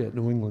history at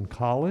New England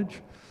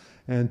College.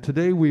 And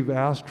today we've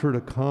asked her to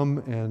come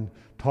and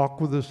talk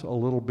with us a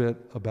little bit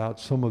about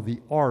some of the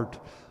art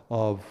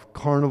of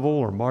Carnival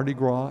or Mardi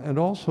Gras, and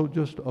also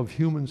just of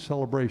human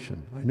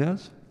celebration.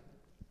 Inez?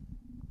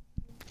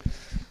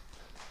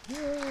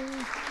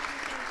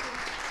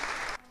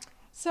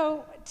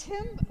 So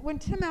when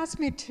Tim asked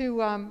me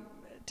to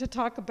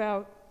talk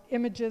about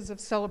images of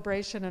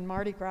celebration and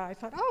Mardi Gras, I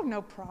thought, oh,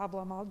 no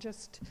problem, I'll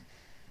just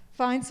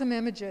find some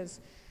images.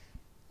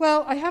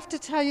 Well, I have to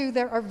tell you,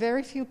 there are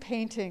very few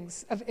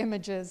paintings of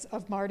images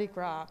of Mardi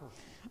Gras.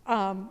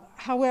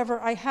 However,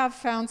 I have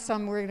found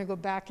some. We're going to go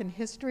back in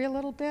history a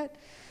little bit.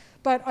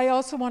 But I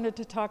also wanted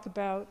to talk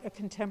about a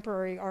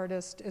contemporary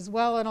artist as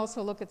well, and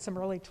also look at some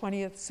early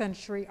 20th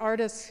century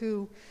artists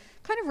who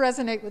kind of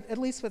resonate with, at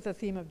least with the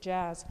theme of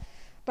jazz.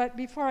 But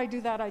before I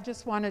do that, I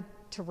just wanted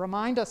to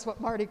remind us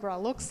what Mardi Gras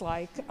looks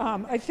like.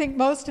 I think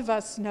most of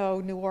us know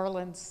New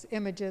Orleans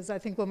images. I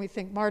think when we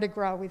think Mardi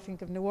Gras, we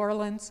think of New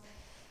Orleans.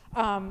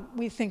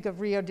 We think of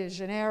Rio de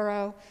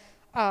Janeiro,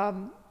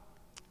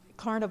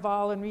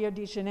 Carnival in Rio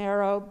de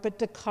Janeiro, but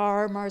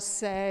Dakar,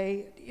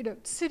 Marseille,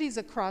 cities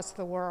across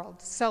the world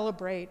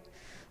celebrate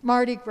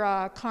Mardi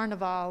Gras,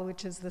 Carnival,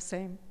 which is the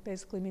same,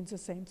 basically means the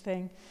same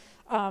thing,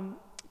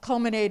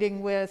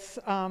 culminating with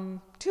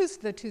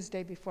the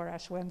Tuesday before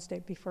Ash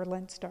Wednesday, before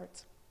Lent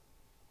starts.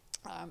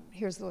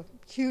 Here's the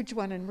huge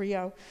one in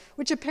Rio,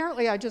 which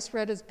apparently I just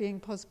read is being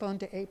postponed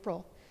to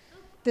April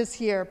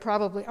this year,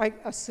 probably, I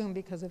assume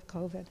because of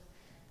COVID.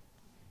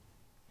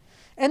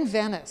 And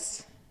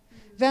Venice.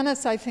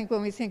 Venice, I think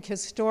when we think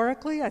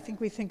historically, I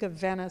think we think of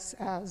Venice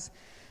as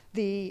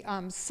the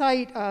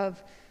site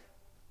of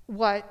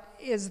what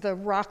is the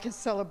raucous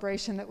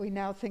celebration that we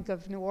now think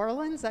of New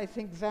Orleans. I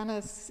think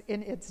Venice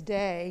in its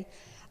day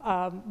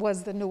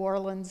was the New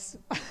Orleans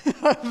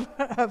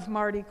of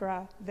Mardi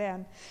Gras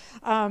then.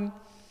 And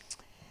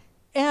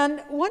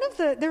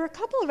there are a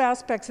couple of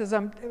aspects as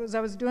I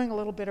was doing a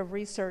little bit of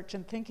research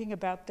and thinking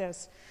about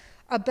this,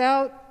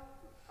 about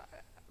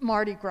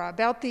Mardi Gras,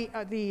 about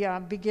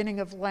the beginning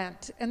of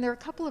Lent. And there are a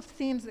couple of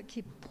themes that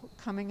keep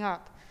coming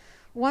up.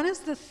 One is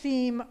the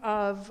theme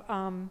of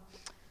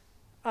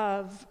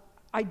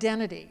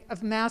identity,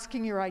 of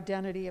masking your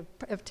identity,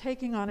 of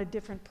taking on a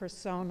different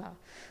persona.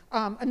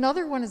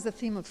 Another one is the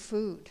theme of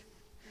food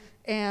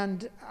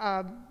and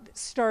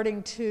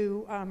starting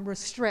to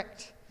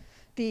restrict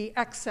the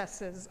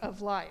excesses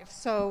of life.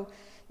 So,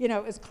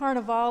 as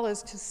Carnival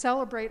is to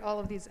celebrate all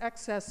of these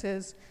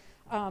excesses,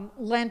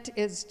 Lent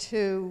is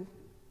to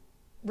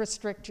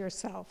restrict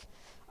yourself.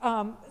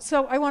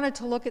 So I wanted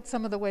to look at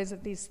some of the ways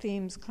that these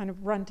themes kind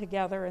of run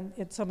together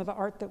in some of the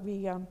art that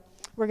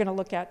we're going to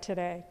look at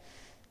today.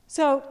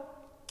 So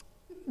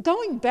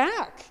going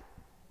back,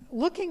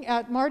 looking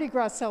at Mardi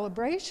Gras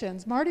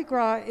celebrations, Mardi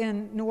Gras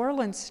in New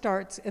Orleans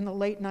starts in the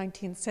late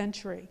 19th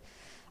century.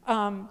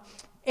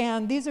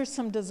 And these are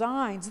some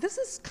designs. This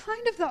is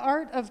kind of the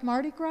art of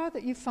Mardi Gras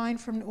that you find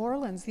from New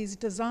Orleans, these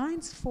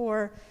designs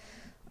for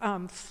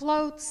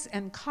floats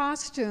and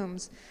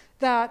costumes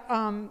that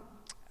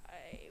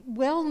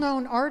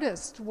well-known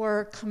artists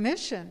were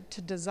commissioned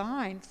to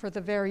design for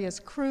the various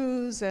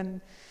crews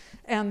and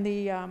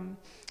the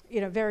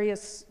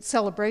various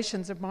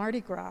celebrations of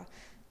Mardi Gras.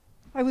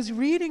 I was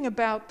reading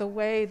about the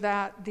way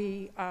that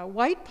the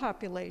white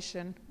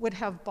population would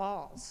have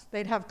balls.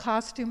 They'd have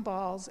costume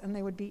balls, and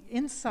they would be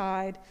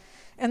inside,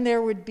 and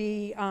there would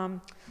be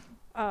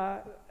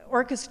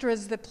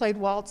orchestras that played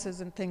waltzes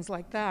and things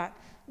like that,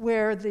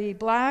 where the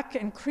black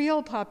and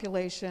Creole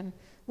population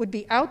would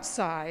be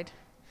outside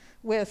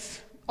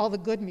with all the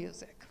good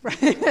music,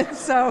 right?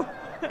 So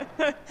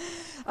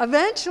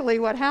eventually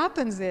what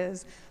happens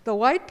is the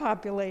white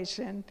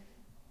population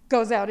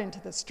goes out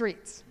into the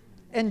streets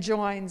and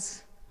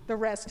joins the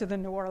rest of the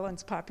New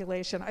Orleans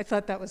population. I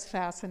thought that was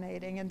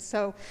fascinating. And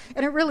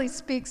it really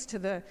speaks to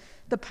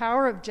the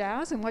power of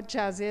jazz, and what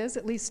jazz is,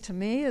 at least to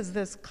me, is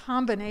this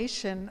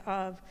combination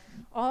of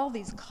all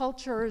these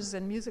cultures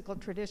and musical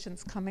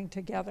traditions coming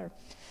together.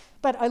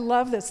 But I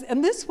love this.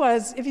 And this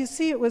was, if you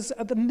see, it was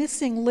the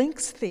missing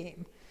links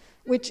theme,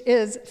 which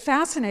is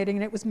fascinating,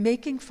 and it was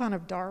making fun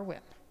of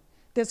Darwin.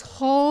 This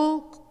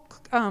whole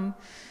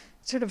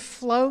sort of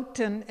float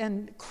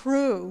and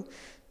crew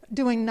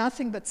doing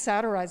nothing but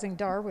satirizing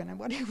Darwin and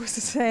what he was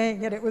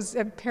saying, and it was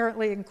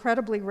apparently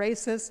incredibly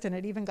racist, and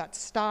it even got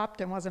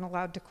stopped and wasn't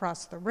allowed to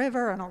cross the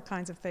river and all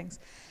kinds of things.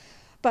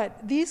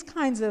 But these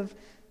kinds of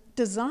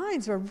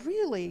designs were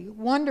really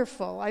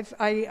wonderful.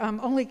 I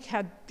only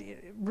had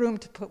room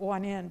to put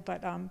one in,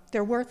 but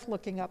they're worth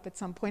looking up at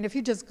some point. If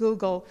you just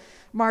Google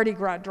Mardi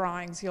Gras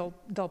drawings,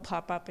 they'll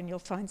pop up and you'll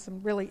find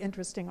some really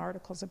interesting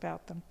articles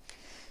about them.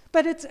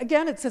 But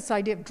it's this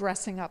idea of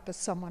dressing up as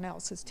someone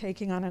else, as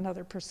taking on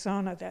another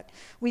persona that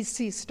we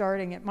see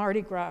starting at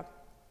Mardi Gras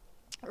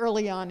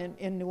early on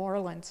in New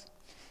Orleans.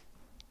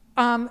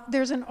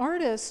 There's an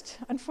artist,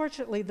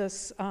 unfortunately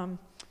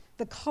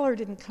the color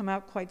didn't come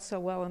out quite so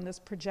well in this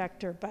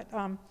projector, but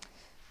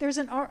there's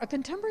a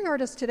contemporary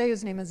artist today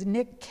whose name is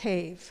Nick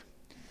Cave.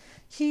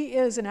 He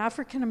is an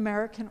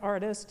African-American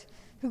artist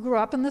who grew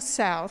up in the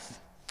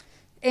South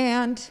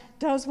and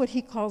does what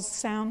he calls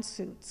sound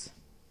suits.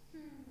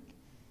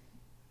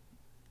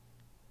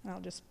 I'll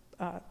just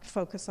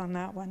focus on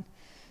that one.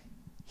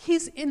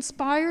 He's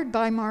inspired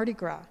by Mardi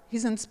Gras.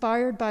 He's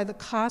inspired by the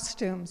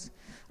costumes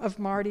of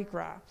Mardi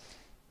Gras.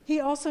 He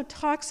also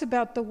talks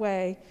about the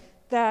way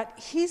that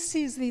he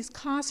sees these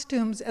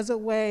costumes as a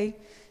way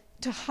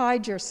to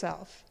hide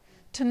yourself,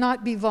 to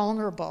not be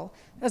vulnerable.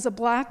 As a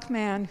black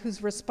man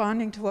who's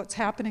responding to what's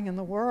happening in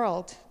the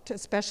world,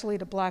 especially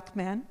to black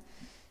men,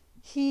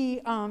 he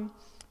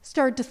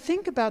started to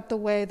think about the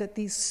way that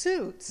these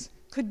suits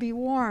could be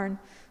worn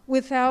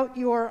without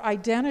your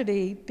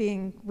identity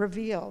being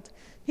revealed.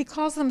 He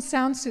calls them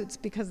sound suits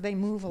because they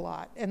move a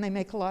lot and they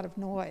make a lot of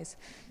noise.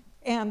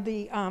 And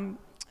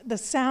the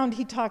sound,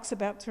 he talks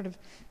about sort of,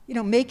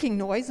 making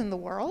noise in the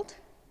world,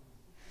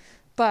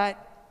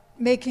 but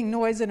making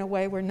noise in a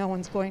way where no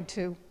one's going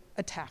to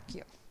attack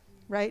you,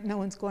 right? No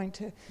one's going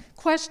to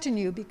question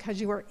you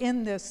because you are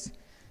in this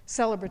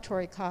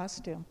celebratory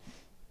costume.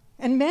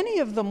 And many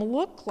of them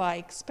look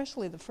like,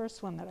 especially the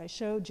first one that I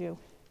showed you,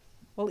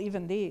 well,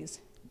 even these,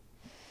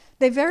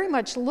 they very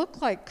much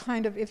look like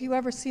kind of, if you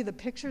ever see the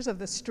pictures of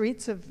the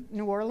streets of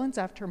New Orleans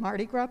after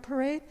Mardi Gras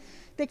parade,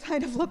 they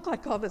kind of look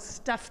like all the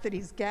stuff that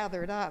he's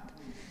gathered up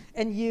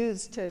and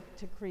used to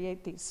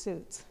create these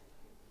suits.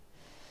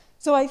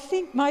 So I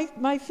think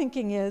my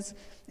thinking is,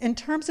 in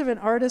terms of an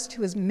artist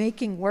who is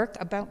making work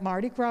about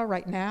Mardi Gras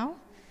right now,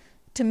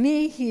 to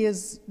me, he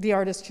is the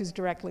artist who's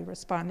directly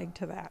responding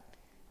to that.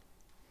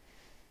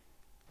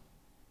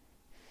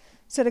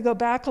 So to go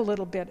back a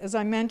little bit, as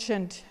I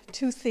mentioned,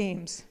 two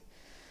themes: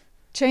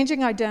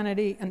 changing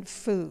identity and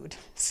food.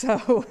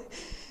 So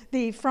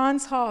the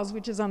Franz Hals,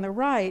 which is on the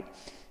right,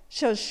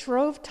 shows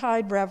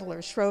Shrovetide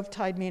revelers,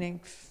 Shrovetide meaning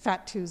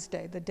Fat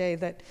Tuesday, the day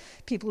that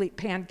people eat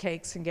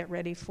pancakes and get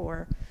ready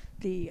for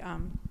the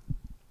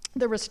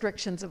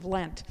restrictions of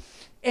Lent.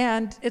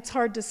 And it's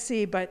hard to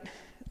see, but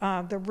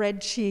the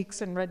red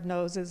cheeks and red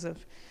noses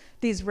of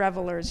these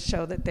revelers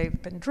show that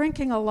they've been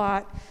drinking a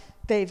lot.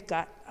 They've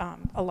got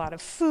a lot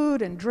of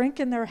food and drink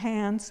in their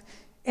hands.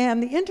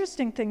 And the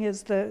interesting thing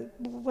is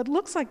what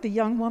looks like the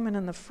young woman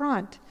in the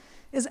front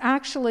is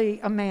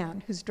actually a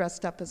man who's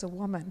dressed up as a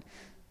woman.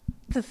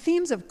 The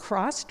themes of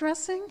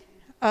cross-dressing,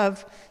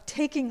 of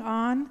taking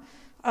on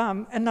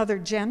another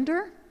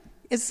gender,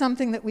 is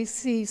something that we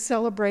see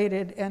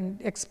celebrated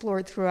and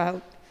explored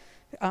throughout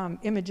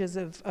images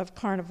of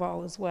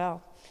Carnival as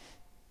well.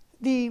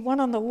 The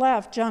one on the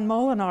left, John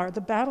Molinar,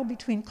 the battle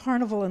between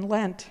Carnival and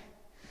Lent.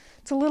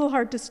 It's a little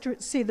hard to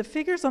see. The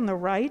figures on the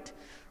right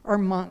are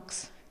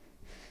monks,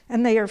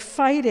 and they are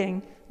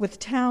fighting with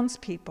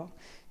townspeople.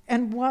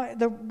 And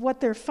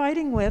what they're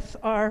fighting with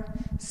are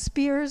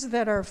spears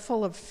that are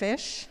full of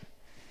fish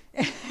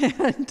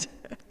and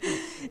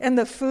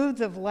the foods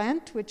of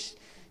Lent, which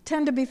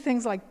tend to be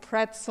things like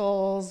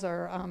pretzels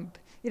or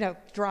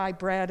dry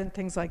bread and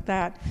things like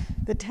that.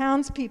 The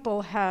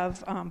townspeople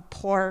have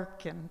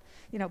pork and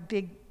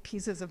big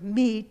pieces of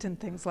meat and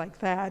things like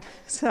that.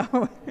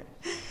 So,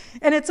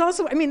 and it's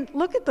also,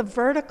 look at the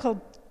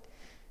vertical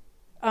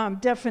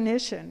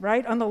definition,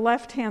 right? On the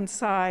left-hand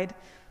side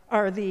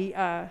are the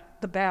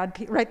bad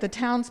people, right? The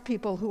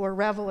townspeople who are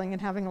reveling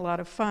and having a lot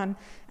of fun,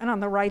 and on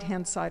the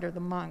right-hand side are the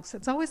monks.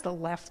 It's always the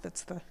left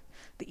that's the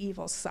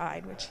evil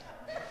side, which,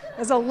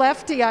 as a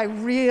lefty, I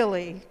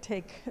really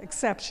take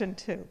exception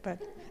to,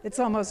 but it's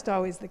almost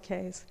always the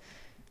case.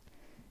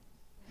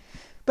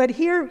 But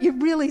here, you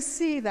really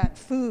see that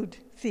food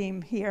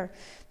theme here.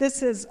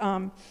 This is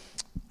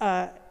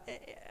a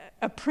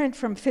print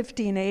from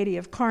 1580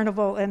 of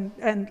Carnival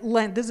and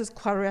Lent. This is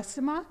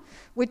Quaresima,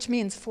 which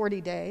means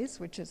 40 days,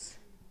 which is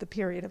the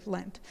period of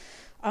Lent.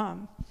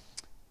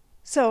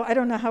 So I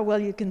don't know how well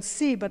you can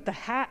see, but the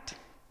hat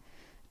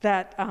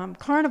that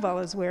Carnival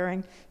is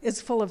wearing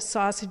is full of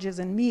sausages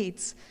and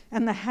meats,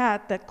 and the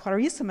hat that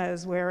Quaresima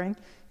is wearing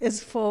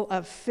is full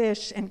of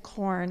fish and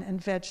corn and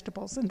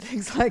vegetables and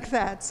things like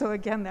that. So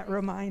again, that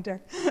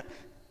reminder.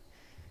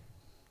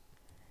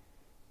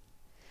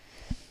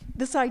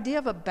 This idea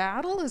of a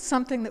battle is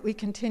something that we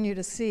continue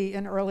to see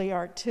in early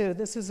art too.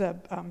 This is a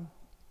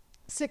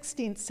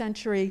 16th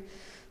century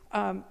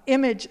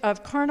image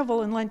of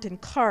Carnival and Lenten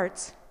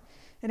carts.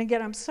 And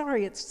again, I'm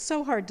sorry, it's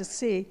so hard to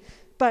see,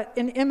 but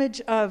an image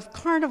of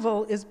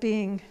Carnival is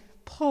being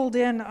pulled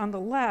in on the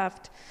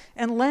left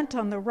and Lent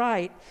on the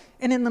right.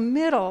 And in the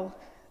middle,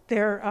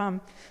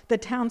 the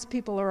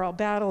townspeople are all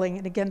battling.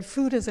 And again,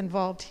 food is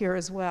involved here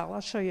as well.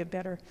 I'll show you a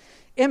better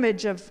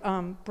image of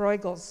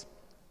Bruegel's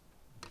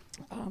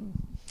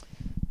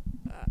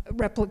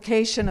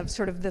replication of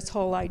sort of this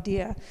whole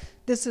idea.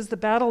 This is the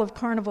Battle of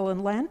Carnival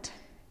and Lent.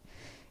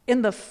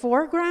 In the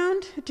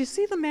foreground, do you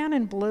see the man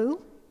in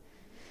blue?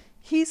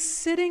 He's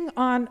sitting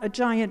on a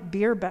giant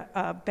beer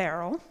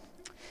barrel.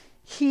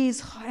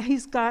 He's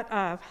got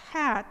a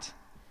hat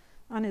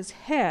on his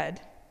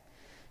head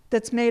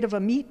that's made of a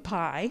meat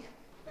pie.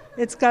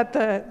 It's got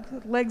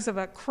the legs of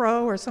a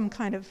crow or some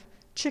kind of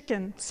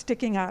chicken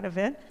sticking out of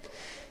it.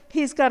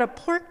 He's got a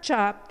pork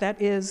chop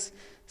that is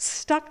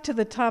stuck to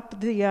the top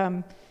of the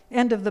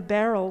end of the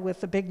barrel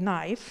with a big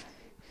knife.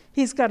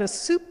 He's got a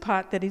soup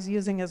pot that he's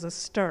using as a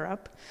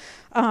stirrup.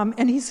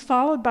 And he's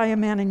followed by a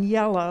man in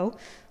yellow,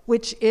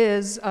 which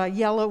is,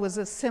 yellow was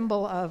a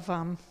symbol of,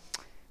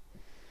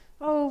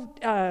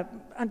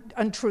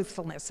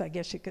 untruthfulness, I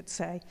guess you could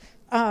say.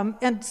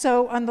 And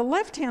so on the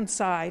left-hand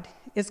side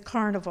is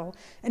Carnival,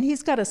 and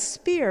he's got a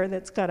spear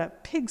that's got a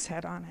pig's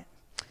head on it.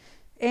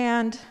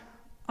 And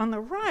on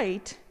the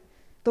right,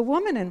 the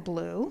woman in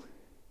blue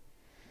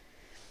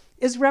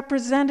is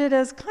represented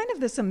as kind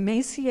of this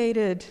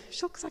emaciated,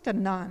 she looks like a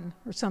nun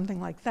or something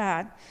like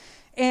that.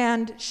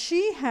 And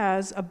she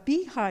has a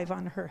beehive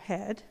on her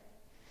head,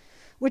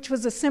 which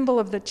was a symbol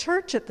of the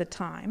church at the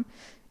time.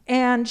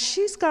 And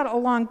she's got a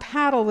long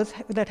paddle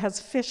that has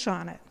fish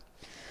on it.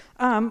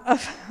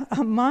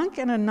 A monk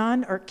and a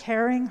nun are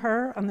carrying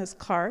her on this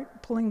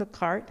cart, pulling the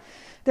cart.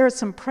 There are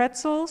some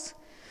pretzels,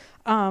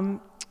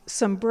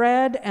 some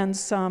bread, and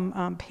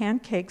some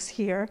pancakes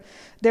here.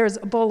 There's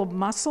a bowl of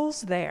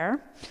mussels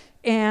there.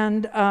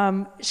 And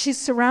she's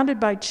surrounded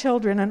by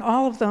children, and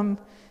all of them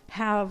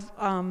have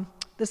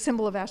the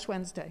symbol of Ash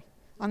Wednesday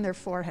on their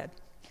forehead.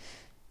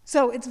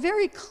 So it's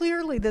very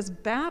clearly this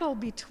battle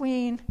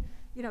between,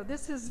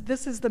 this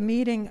is the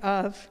meeting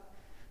of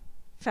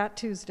Fat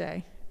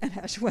Tuesday and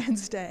Ash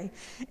Wednesday.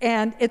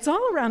 And it's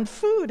all around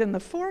food in the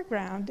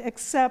foreground,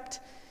 except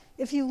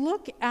if you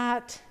look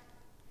at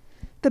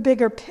the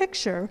bigger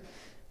picture,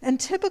 and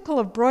typical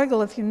of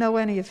Bruegel, if you know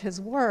any of his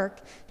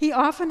work, he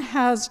often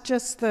has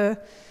just the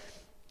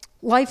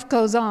life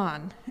goes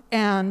on,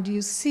 and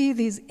you see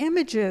these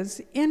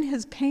images in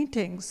his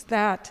paintings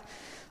that,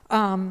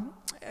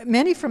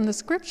 many from the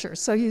scriptures.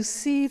 So you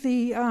see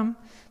the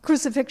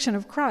crucifixion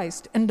of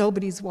Christ, and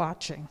nobody's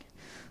watching.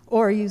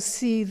 Or you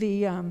see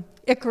the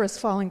Icarus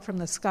falling from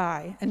the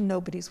sky, and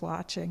nobody's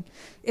watching.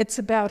 It's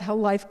about how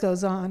life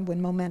goes on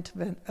when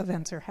momentous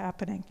events are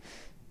happening.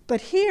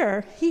 But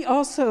here, he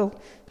also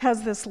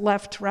has this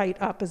left-right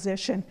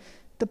opposition.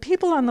 The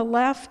people on the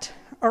left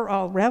are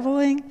all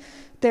reveling.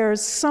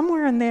 There's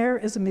somewhere in there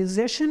is a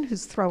musician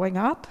who's throwing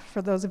up,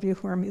 for those of you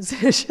who are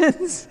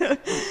musicians.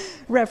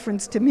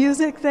 Reference to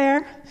music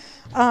there.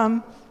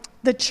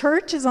 The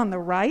church is on the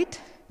right.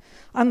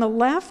 On the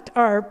left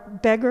are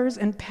beggars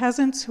and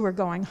peasants who are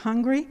going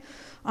hungry.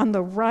 On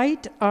the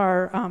right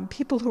are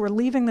people who are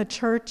leaving the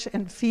church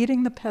and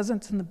feeding the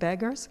peasants and the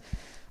beggars.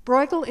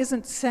 Bruegel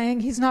isn't saying,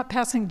 he's not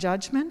passing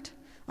judgment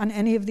on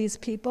any of these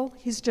people.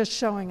 He's just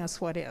showing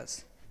us what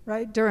is,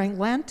 right? During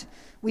Lent,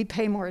 we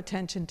pay more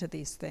attention to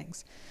these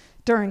things.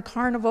 During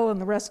Carnival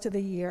and the rest of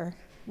the year,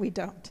 we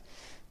don't.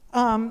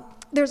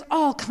 There's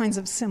all kinds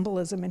of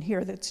symbolism in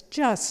here that's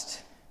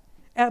just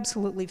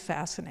absolutely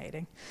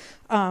fascinating.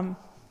 I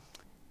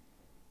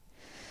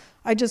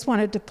just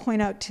wanted to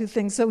point out two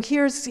things. So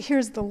here's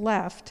the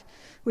left,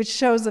 which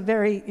shows a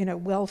very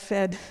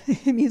well-fed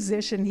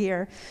musician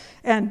here,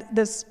 and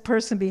this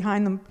person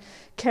behind them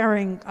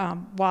carrying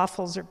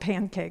waffles or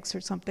pancakes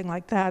or something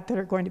like that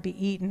are going to be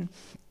eaten.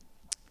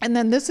 And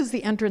then this is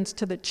the entrance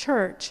to the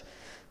church,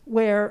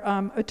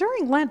 where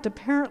during Lent,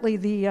 apparently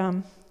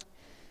the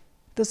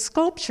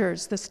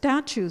sculptures, the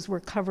statues were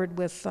covered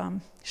with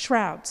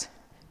shrouds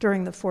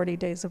during the 40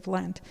 days of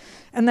Lent.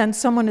 And then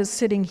someone is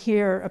sitting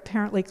here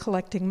apparently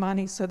collecting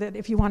money so that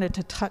if you wanted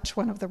to touch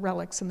one of the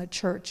relics in the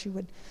church, you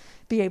would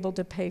be able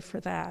to pay for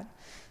that.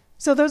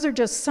 So those are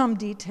just some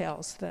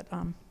details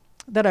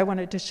that I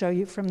wanted to show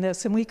you from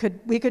this. And we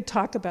could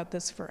talk about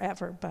this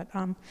forever, but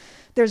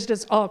there's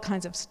just all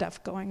kinds of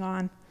stuff going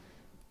on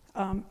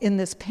in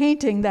this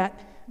painting that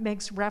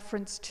makes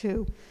reference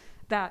to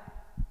that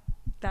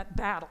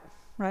battle,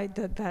 right?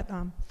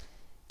 That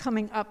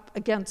coming up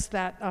against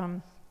that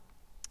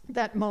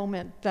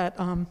moment that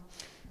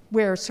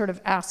we're sort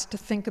of asked to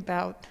think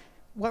about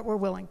what we're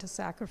willing to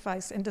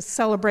sacrifice and to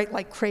celebrate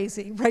like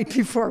crazy right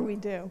before we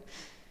do.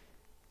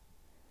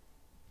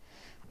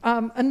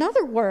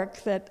 Another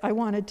work that I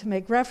wanted to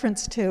make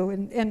reference to,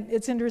 and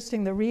it's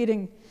interesting, the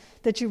reading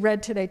that you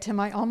read today, Tim,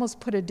 I almost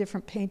put a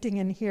different painting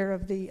in here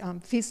of the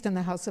feast in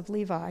the house of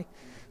Levi,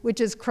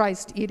 which is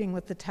Christ eating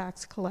with the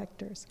tax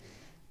collectors.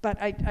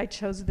 But I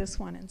chose this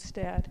one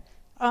instead.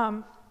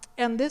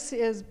 And this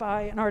is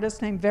by an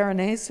artist named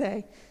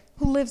Veronese,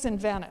 who lives in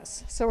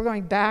Venice. So we're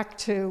going back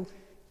to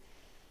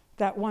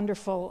that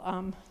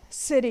wonderful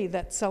city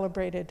that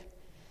celebrated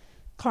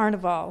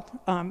Carnival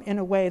in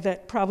a way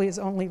that probably is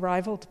only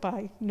rivaled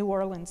by New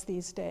Orleans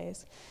these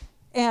days.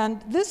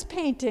 And this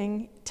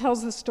painting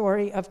tells the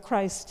story of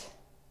Christ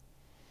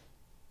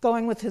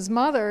going with his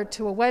mother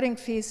to a wedding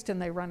feast,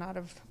 and they run out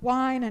of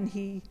wine, and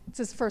it's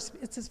his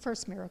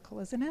first miracle,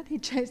 isn't it?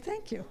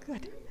 Thank you,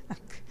 good.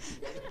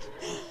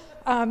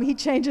 He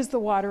changes the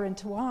water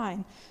into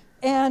wine.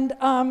 And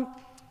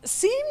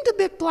seemed a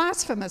bit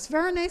blasphemous.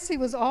 Veronese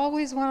was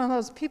always one of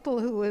those people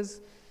who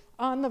was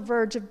on the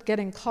verge of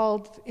getting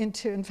called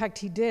into, in fact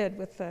he did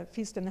with the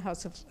feast in the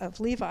house of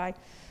Levi,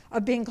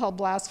 of being called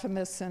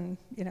blasphemous and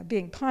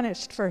being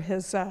punished for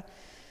his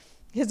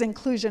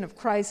inclusion of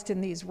Christ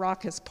in these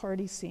raucous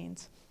party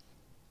scenes.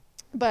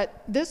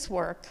 But this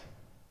work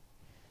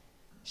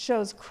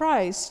shows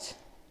Christ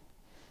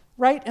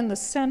right in the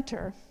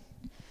center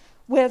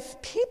with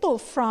people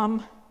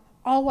from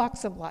all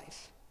walks of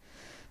life,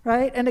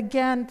 right? And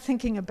again,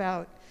 thinking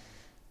about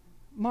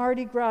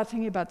Mardi Gras,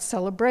 thinking about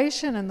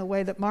celebration and the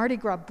way that Mardi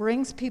Gras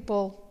brings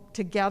people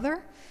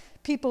together,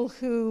 people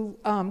who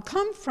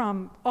come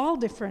from all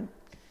different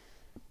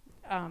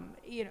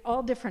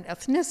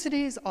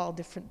ethnicities, all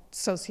different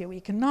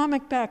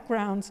socioeconomic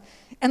backgrounds,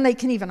 and they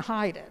can even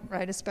hide it,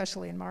 right,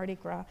 especially in Mardi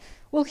Gras.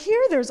 Well,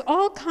 here there's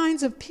all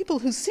kinds of people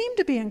who seem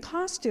to be in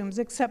costumes,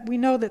 except we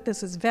know that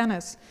this is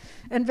Venice,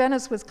 and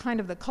Venice was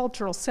kind of the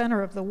cultural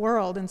center of the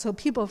world, and so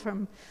people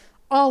from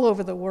all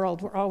over the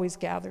world were always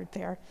gathered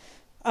there.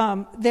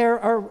 There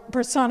are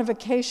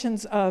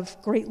personifications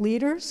of great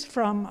leaders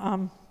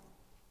from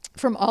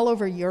all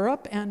over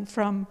Europe and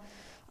from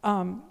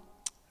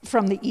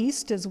the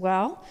East as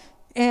well.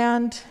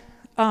 And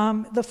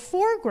the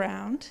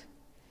foreground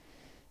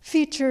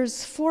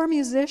features 4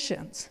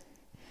 musicians.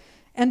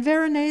 And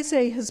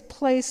Veronese has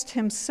placed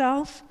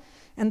himself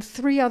and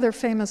 3 other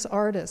famous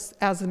artists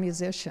as the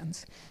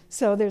musicians.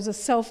 So there's a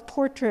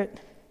self-portrait.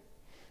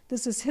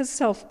 This is his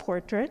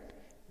self-portrait.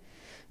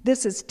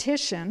 This is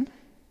Titian.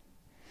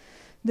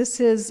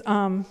 This is,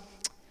 oh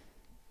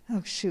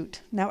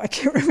shoot, now I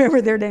can't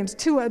remember their names.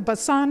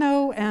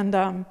 Bassano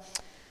and,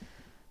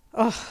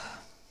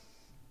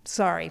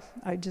 sorry,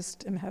 I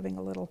just am having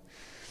a little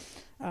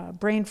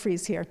brain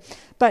freeze here.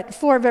 But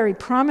 4 very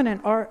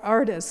prominent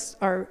artists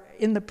are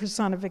in the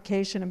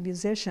personification of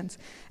musicians.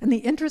 And the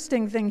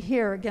interesting thing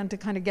here, again, to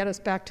kind of get us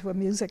back to a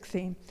music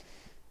theme,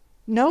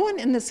 no one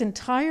in this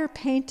entire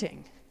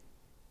painting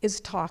is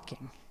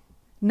talking.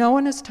 No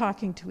one is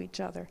talking to each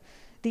other.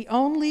 The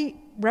only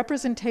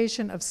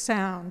representation of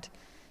sound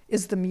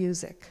is the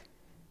music.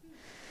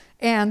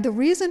 And the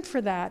reason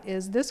for that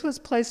is this was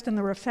placed in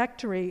the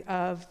refectory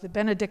of the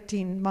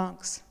Benedictine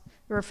monks.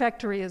 The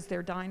refectory is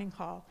their dining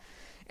hall.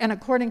 And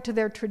according to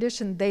their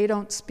tradition, they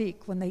don't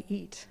speak when they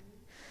eat.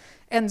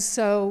 And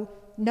so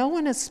no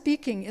one is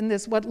speaking in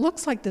this, what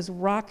looks like this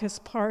raucous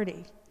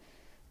party,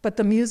 but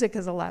the music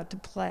is allowed to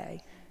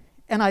play.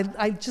 And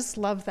I just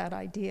love that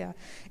idea.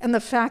 And the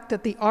fact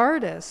that the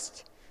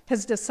artist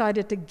has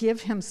decided to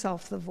give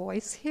himself the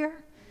voice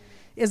here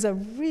is a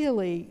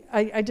really,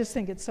 I just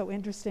think it's so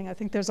interesting. I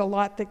think there's a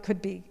lot that could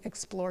be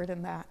explored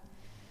in that.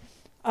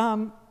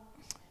 I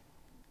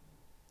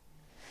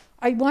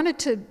wanted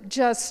to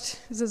this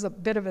is a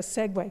bit of a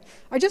segue,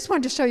 I just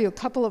wanted to show you a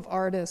couple of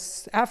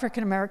artists,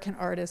 African-American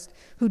artists,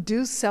 who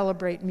do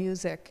celebrate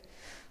music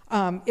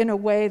in a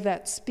way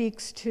that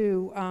speaks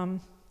to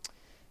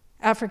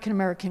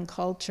African-American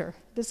culture.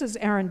 This is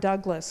Aaron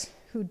Douglas,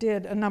 who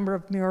did a number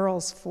of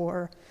murals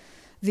for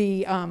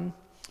the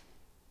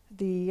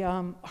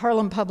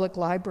Harlem Public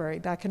Library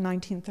back in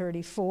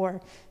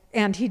 1934.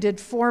 And he did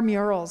 4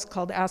 murals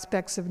called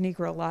Aspects of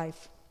Negro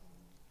Life.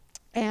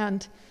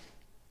 And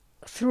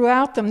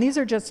throughout them, these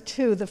are just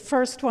 2, the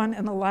first one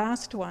and the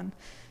last one,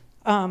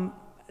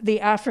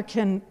 the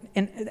African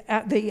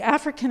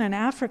in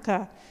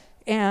Africa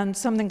and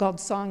something called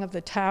Song of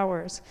the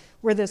Towers,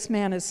 where this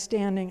man is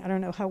standing. I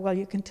don't know how well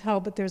you can tell,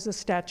 but there's a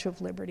Statue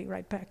of Liberty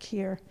right back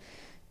here.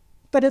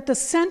 But at the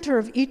center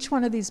of each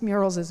one of these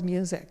murals is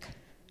music,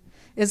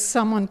 is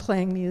someone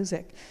playing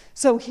music.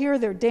 So here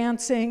they're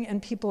dancing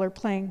and people are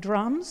playing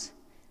drums,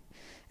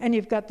 and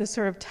you've got this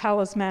sort of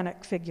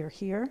talismanic figure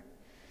here.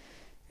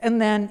 And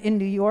then in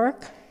New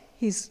York,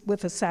 he's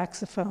with a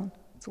saxophone.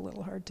 It's a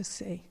little hard to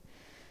see.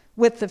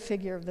 With the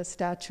figure of the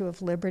Statue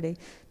of Liberty.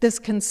 This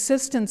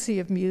consistency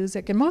of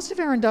music. And most of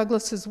Aaron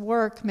Douglas's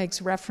work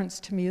makes reference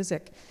to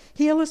music.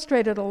 He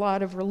illustrated a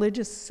lot of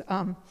religious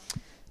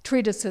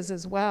treatises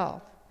as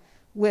well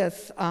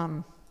with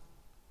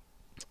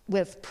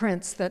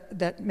prints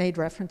that made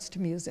reference to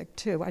music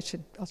too.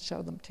 I'll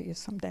show them to you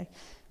someday.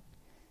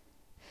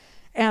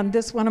 And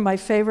this, one of my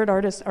favorite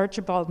artists,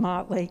 Archibald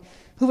Motley,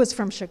 who was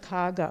from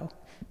Chicago.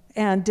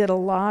 and did a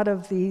lot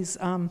of these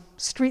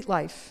street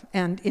life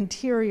and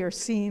interior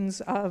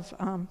scenes of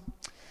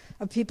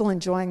people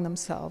enjoying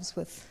themselves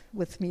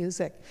with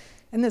music.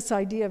 And this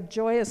idea of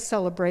joyous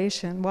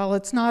celebration, while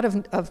it's not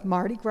of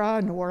Mardi Gras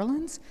in New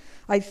Orleans,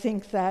 I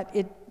think that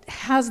it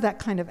has that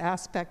kind of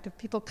aspect of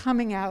people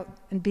coming out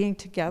and being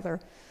together,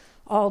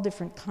 all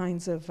different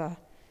kinds of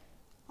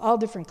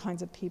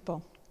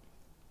people.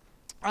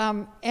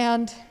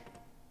 And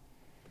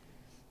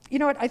you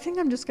know what? I think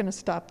I'm just going to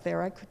stop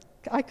there.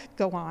 I could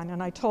go on,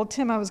 and I told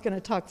Tim I was going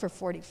to talk for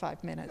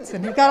 45 minutes,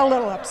 and he got a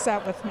little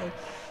upset with me.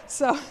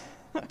 So,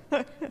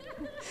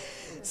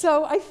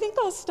 so I think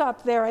I'll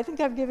stop there. I think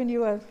I've given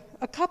you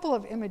a couple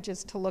of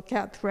images to look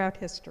at throughout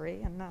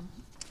history, and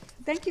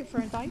thank you for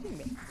inviting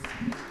me.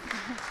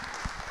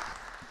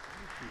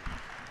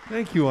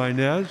 Thank you,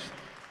 Inez.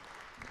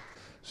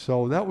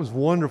 So that was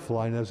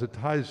wonderful, Inez. It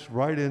ties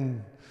right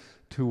in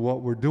to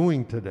what we're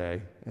doing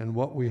today and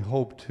what we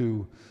hope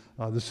to,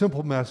 the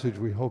simple message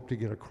we hope to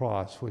get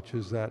across, which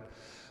is that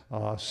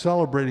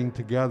celebrating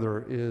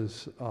together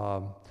is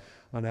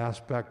an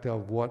aspect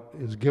of what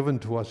is given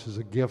to us as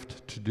a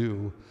gift to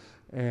do.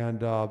 And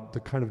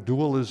the kind of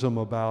dualism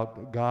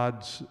about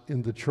God's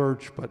in the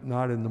church but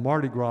not in the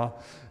Mardi Gras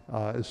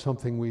is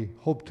something we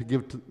hope to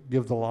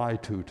give the lie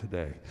to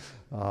today.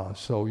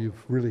 So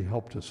you've really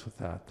helped us with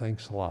that.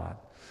 Thanks a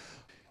lot.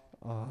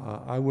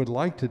 I would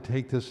like to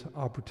take this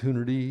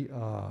opportunity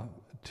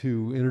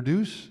to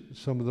introduce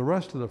some of the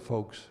rest of the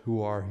folks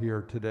who are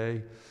here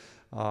today,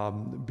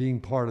 being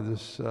part of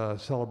this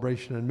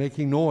celebration and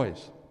making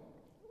noise.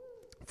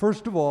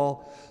 First of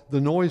all,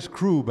 the noise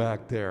crew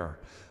back there.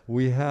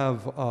 We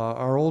have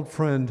our old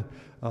friend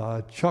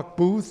Chuck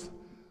Booth,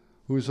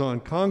 who's on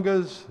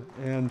congas,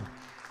 and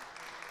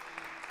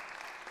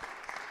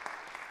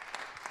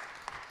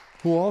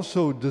who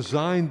also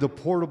designed the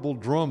portable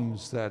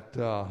drums that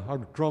our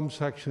drum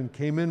section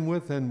came in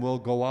with and will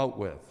go out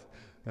with.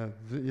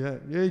 Yeah,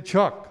 yay,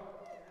 Chuck.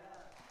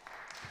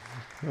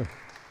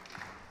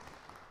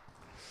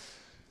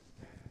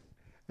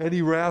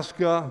 Eddie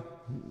Raska,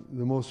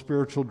 the most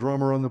spiritual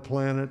drummer on the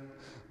planet,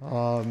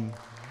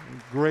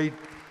 great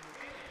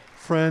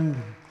friend.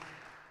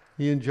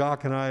 He and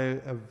Jock and I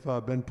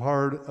have been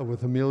part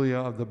with Amelia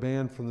of the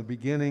band from the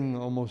beginning,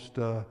 almost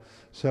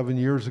 7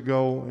 years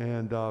ago,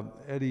 and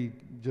Eddie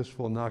just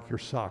will knock your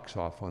socks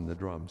off on the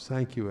drums.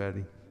 Thank you,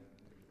 Eddie.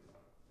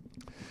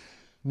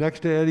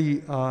 Next to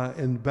Eddie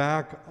in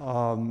back,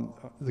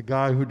 the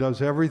guy who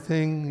does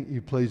everything. He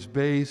plays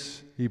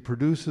bass, he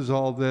produces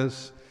all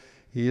this.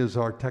 He is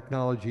our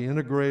technology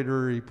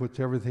integrator. He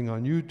puts everything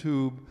on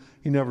YouTube.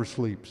 He never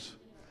sleeps.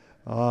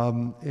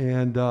 Jock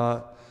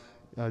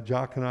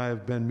and I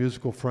have been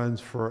musical friends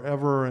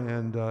forever,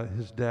 and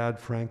his dad,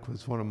 Frank,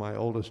 was one of my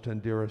oldest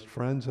and dearest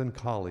friends and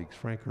colleagues,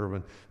 Frank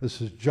Irvin. This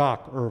is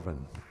Jock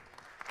Irvin.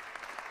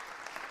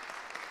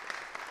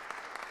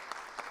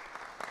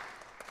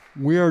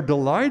 We are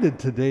delighted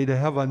today to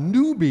have a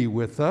newbie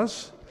with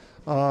us,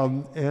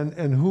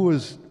 and who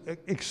is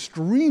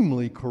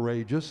extremely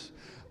courageous.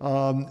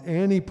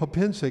 Annie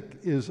Popinsick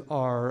is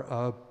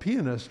our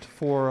pianist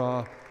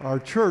for our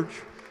church.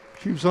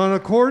 She was on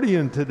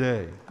accordion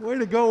today. Way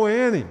to go,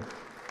 Annie.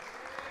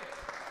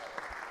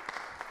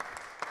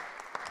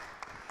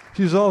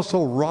 She's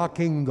also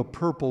rocking the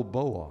purple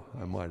boa,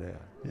 I might add.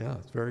 Yeah,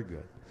 it's very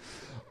good.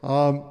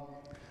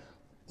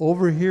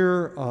 Over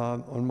here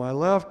on my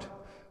left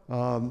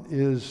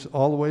is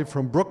all the way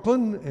from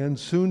Brooklyn and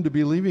soon to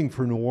be leaving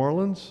for New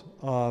Orleans.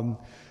 On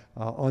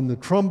the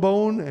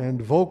trombone and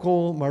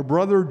vocal, my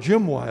brother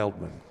Jim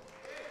Wildman.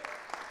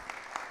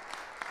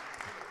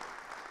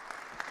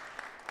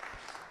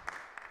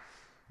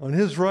 On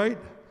his right,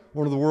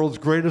 one of the world's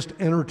greatest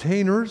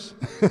entertainers.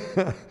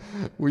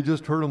 We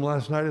just heard him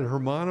last night at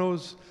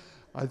Hermanos.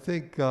 I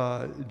think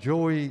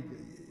Joey,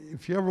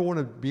 if you ever want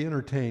to be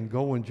entertained,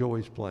 go when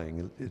Joey's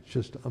playing. It's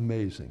just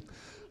amazing.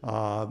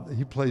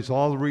 He plays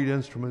all the reed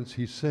instruments,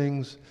 he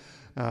sings,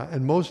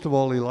 and most of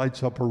all, he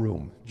lights up a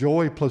room.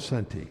 Joey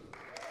Placenti.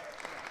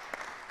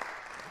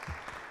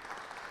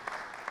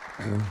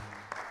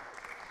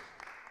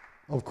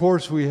 Of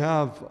course, we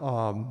have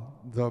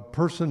the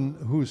person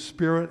whose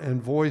spirit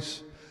and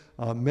voice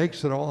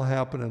makes it all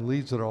happen and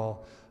leads it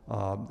all,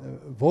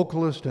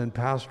 vocalist and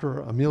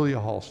pastor Amelia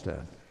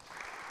Halstead.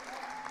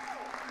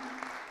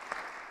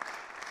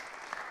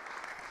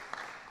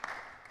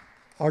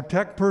 Our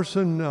tech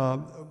person,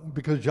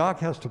 because Jock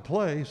has to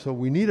play, so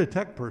we need a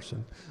tech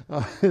person,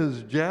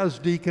 is jazz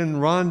deacon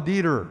Ron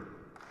Dieter.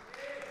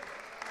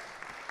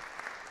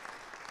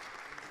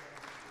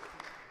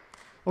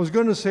 I was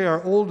going to say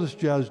our oldest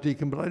jazz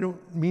deacon, but I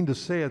don't mean to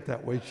say it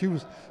that way.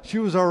 She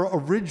was our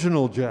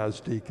original jazz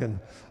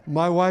deacon,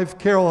 my wife,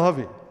 Carol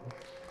Hovey.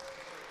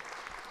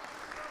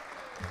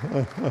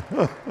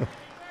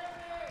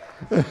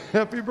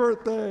 Happy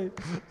birthday.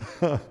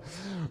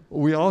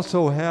 We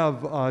also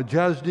have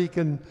jazz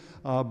deacon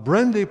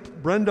Brenda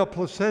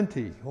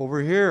Placenti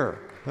over here.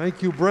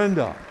 Thank you,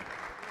 Brenda.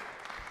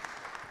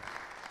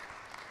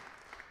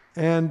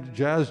 And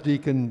jazz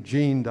deacon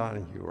Gene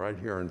Donahue right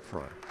here in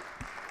front.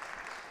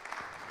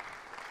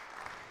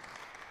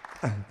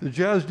 The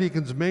Jazz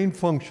Deacons' main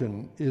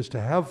function is to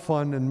have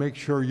fun and make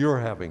sure you're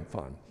having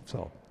fun.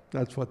 So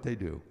that's what they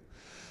do.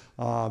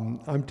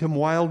 I'm Tim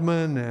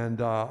Wildman, and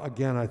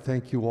again, I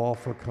thank you all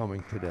for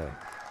coming today.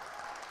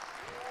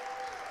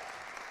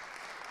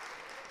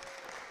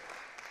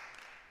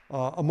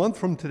 A month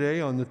from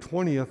today, on the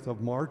 20th of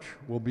March,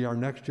 will be our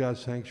next Jazz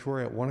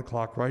Sanctuary at 1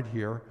 o'clock right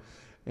here.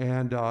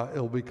 And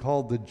it'll be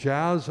called the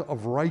Jazz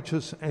of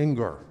Righteous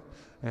Anger.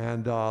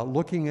 And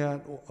looking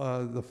at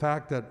the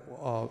fact that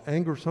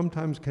anger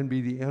sometimes can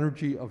be the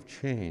energy of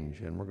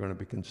change. And we're going to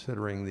be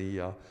considering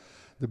the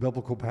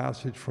biblical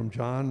passage from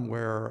John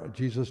where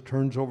Jesus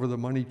turns over the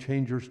money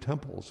changers'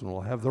 temples. And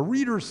we'll have the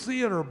Readers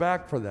Theater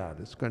back for that.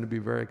 It's going to be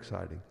very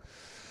exciting.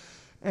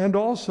 And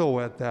also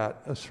at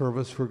that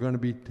service, we're going to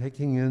be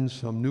taking in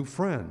some new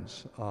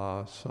friends,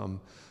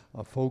 some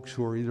folks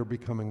who are either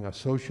becoming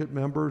associate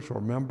members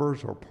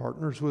or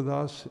partners with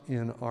us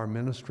in our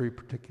ministry,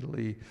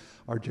 particularly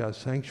our Jazz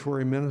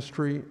Sanctuary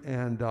ministry.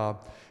 And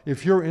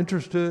if you're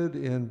interested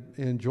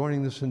in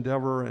joining this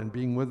endeavor and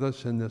being with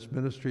us in this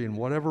ministry in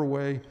whatever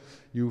way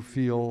you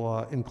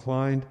feel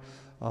inclined,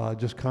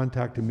 just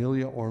contact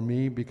Amelia or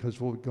me, because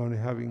we're going to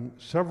be having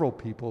several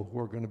people who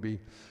are going to be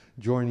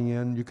joining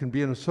in. You can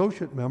be an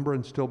associate member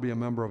and still be a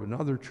member of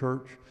another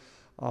church.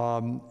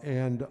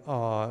 And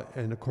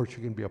of course, you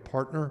can be a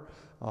partner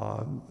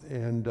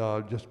and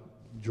just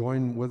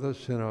join with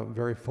us in a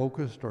very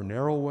focused or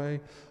narrow way,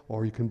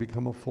 or you can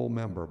become a full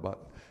member. But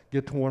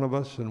get to one of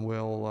us and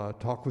we'll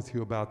talk with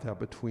you about that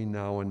between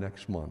now and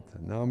next month.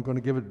 And now I'm going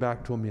to give it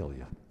back to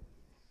Amelia.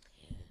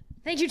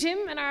 Thank you,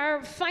 Tim. And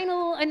our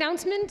final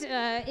announcement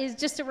is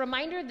just a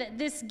reminder that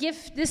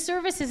this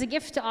service is a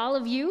gift to all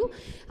of you,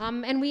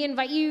 and we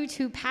invite you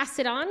to pass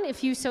it on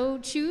if you so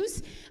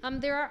choose.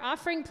 There are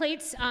offering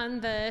plates on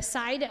the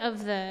side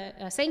of the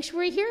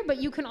sanctuary here, but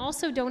you can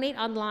also donate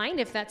online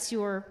if that's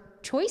your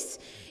choice.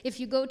 If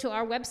you go to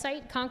our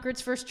website,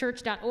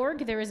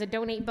 concordsfirstchurch.org, there is a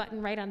donate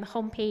button right on the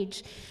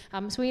homepage.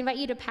 So we invite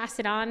you to pass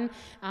it on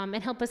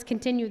and help us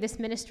continue this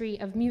ministry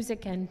of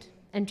music and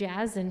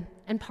jazz and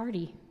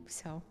party.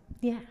 So,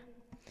 yeah.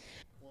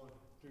 1,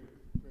 2,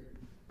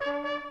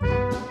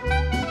 3.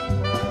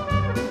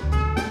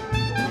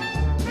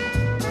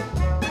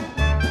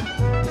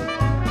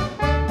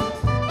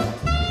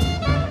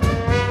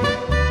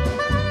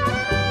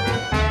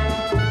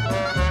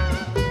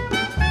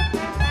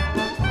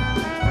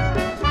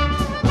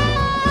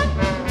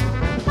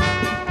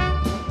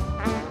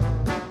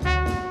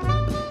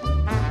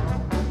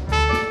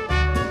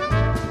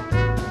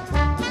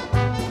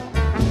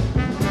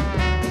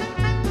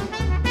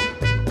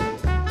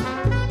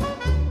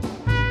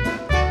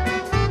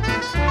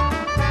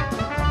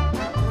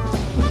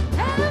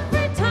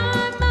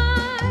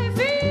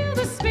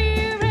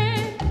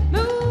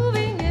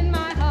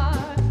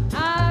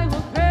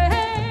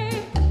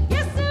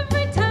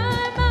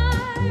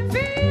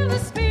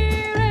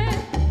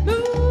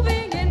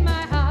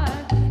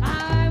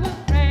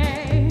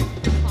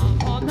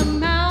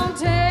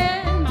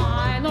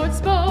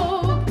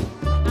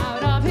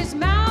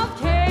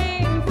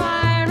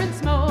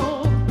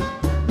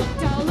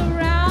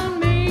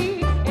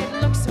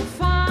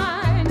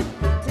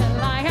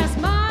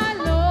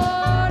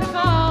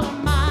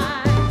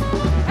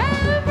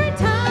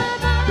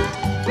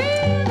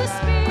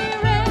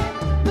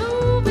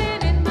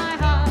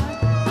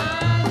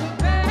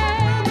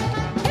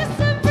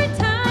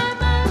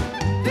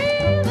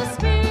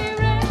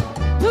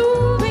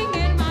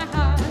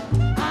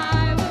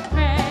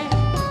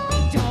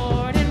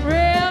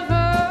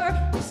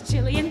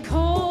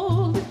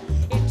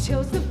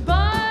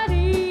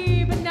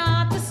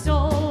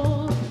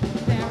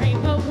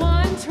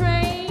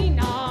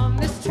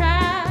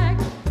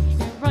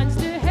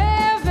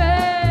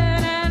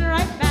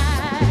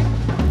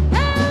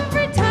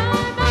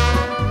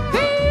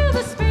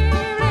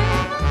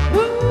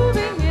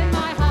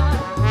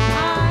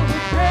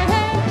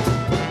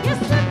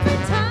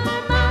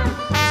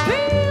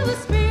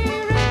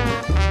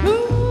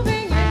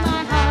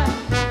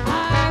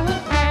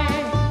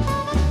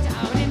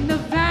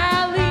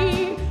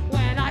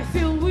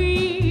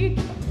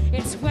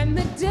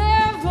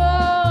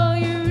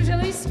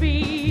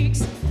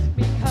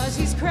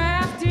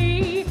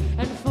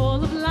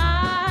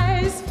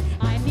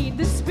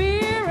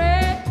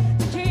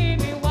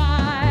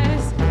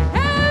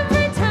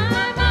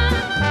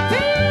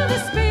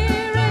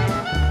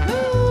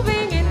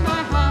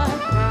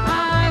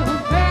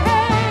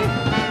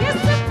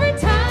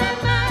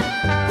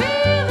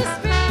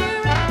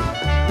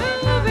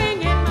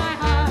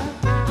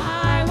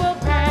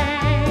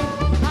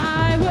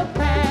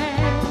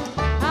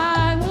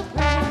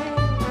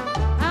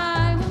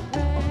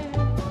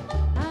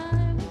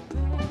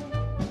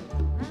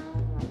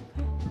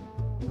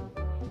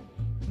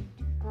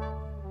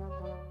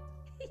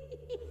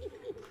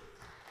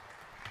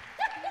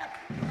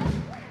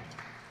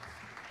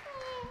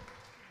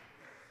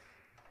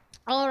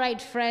 All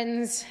right,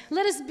 friends,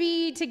 let us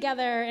be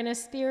together in a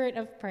spirit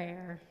of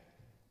prayer.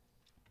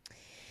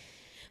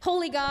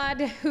 Holy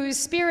God, whose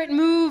spirit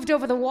moved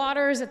over the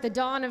waters at the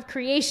dawn of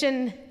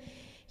creation,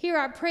 hear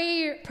our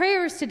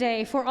prayers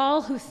today for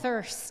all who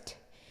thirst.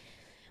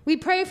 We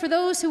pray for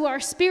those who are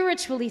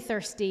spiritually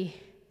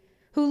thirsty,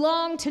 who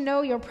long to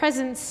know your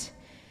presence,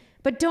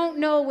 but don't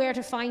know where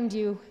to find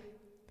you.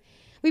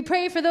 We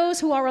pray for those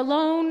who are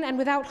alone and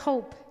without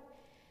hope,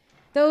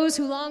 those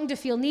who long to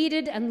feel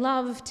needed and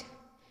loved,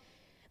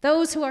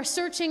 those who are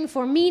searching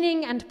for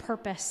meaning and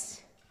purpose.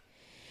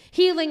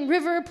 Healing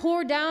river,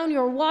 pour down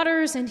your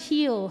waters and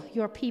heal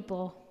your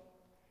people.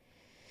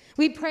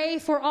 We pray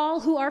for all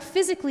who are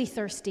physically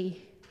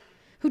thirsty,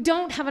 who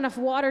don't have enough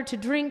water to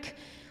drink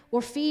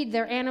or feed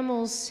their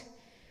animals,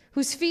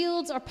 whose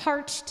fields are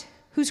parched,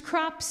 whose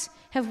crops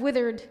have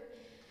withered,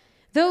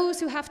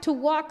 those who have to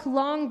walk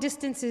long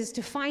distances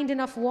to find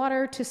enough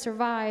water to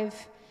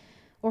survive,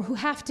 or who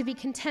have to be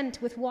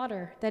content with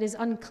water that is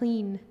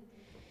unclean.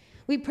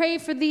 We pray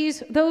for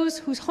those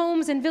whose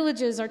homes and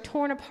villages are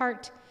torn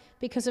apart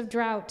because of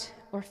drought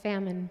or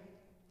famine.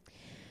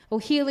 O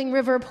healing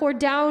river, pour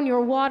down your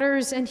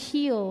waters and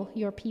heal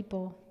your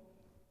people.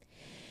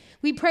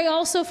 We pray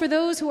also for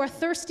those who are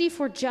thirsty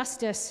for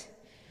justice,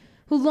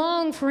 who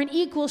long for an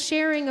equal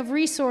sharing of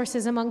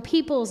resources among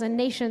peoples and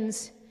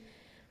nations,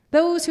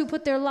 those who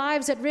put their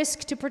lives at risk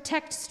to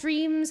protect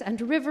streams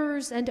and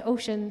rivers and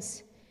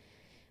oceans,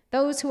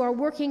 those who are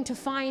working to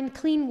find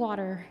clean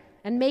water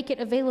and make it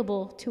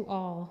available to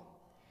all.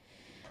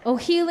 O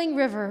healing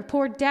river,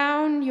 pour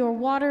down your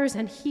waters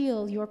and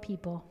heal your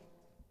people.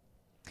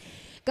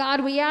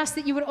 God, we ask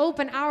that you would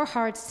open our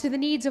hearts to the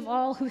needs of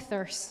all who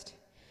thirst.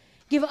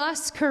 Give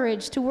us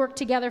courage to work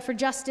together for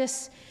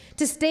justice,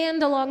 to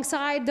stand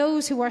alongside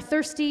those who are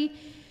thirsty,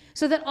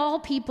 so that all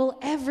people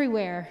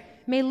everywhere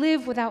may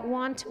live without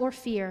want or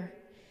fear,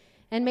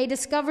 and may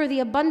discover the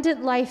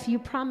abundant life you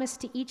promise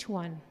to each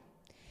one.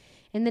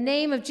 In the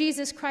name of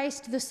Jesus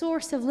Christ, the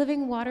source of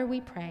living water,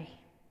 we pray.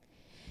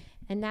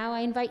 And now I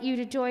invite you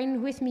to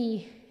join with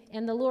me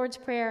in the Lord's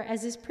Prayer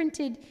as is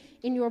printed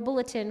in your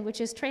bulletin, which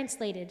is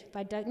translated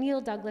by Neil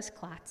Douglas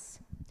Klatz.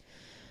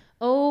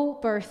 O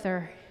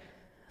birther,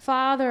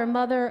 Father,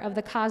 Mother of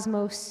the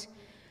cosmos,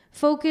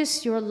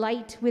 focus your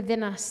light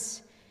within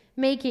us,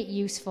 make it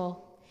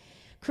useful.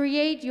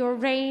 Create your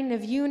reign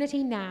of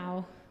unity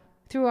now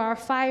through our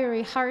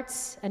fiery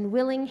hearts and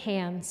willing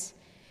hands.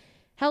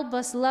 Help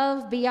us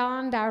love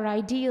beyond our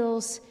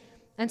ideals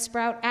and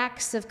sprout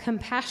acts of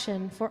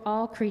compassion for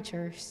all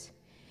creatures.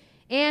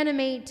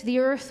 Animate the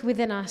earth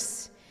within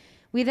us.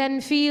 We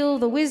then feel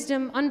the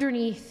wisdom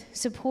underneath,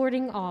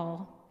 supporting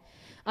all.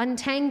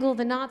 Untangle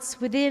the knots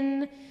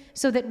within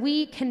so that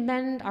we can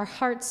mend our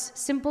hearts'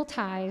 simple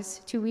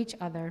ties to each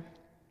other.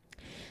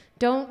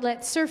 Don't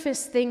let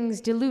surface things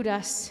delude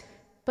us,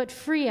 but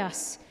free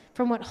us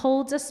from what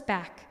holds us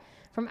back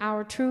from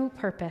our true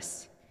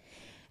purpose.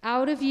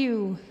 Out of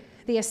you,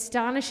 the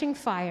astonishing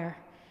fire,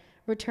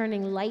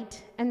 returning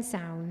light and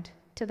sound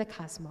to the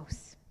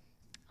cosmos.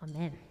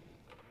 Amen.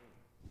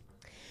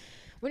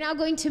 We're now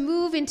going to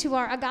move into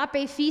our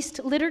Agape Feast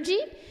liturgy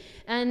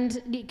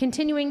and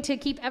continuing to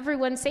keep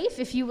everyone safe.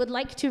 If you would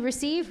like to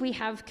receive, we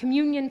have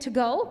communion to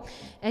go.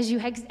 As you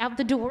exit out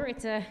the door,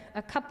 it's a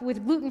cup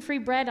with gluten-free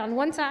bread on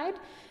one side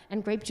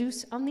and grape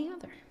juice on the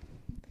other.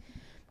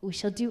 We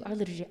shall do our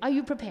liturgy. Are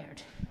you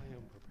prepared? I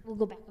am prepared. We'll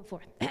go back and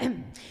forth.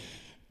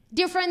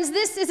 Dear friends,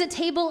 this is a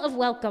table of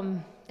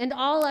welcome, and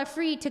all are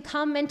free to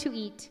come and to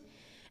eat.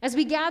 As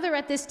we gather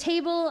at this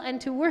table and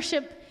to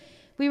worship,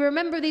 we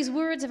remember these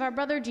words of our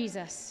brother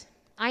Jesus.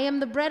 I am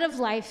the bread of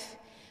life.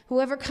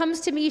 Whoever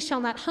comes to me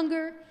shall not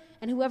hunger,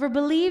 and whoever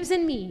believes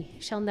in me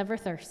shall never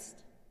thirst.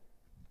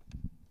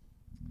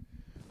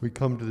 We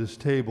come to this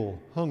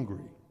table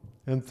hungry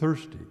and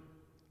thirsty,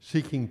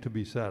 seeking to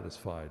be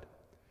satisfied.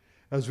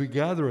 As we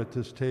gather at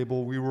this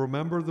table, we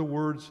remember the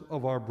words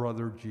of our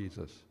brother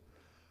Jesus.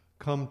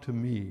 Come to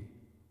me,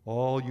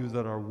 all you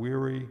that are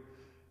weary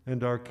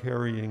and are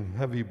carrying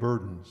heavy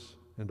burdens,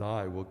 and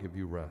I will give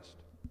you rest.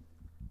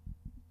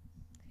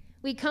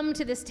 We come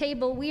to this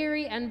table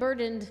weary and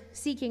burdened,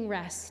 seeking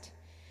rest.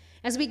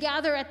 As we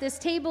gather at this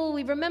table,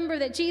 we remember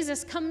that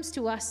Jesus comes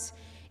to us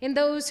in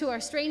those who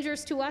are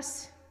strangers to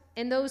us,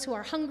 in those who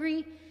are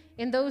hungry,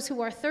 in those who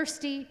are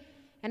thirsty,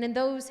 and in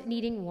those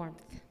needing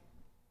warmth.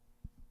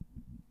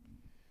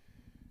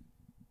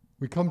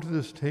 We come to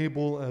this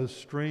table as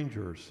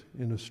strangers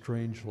in a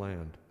strange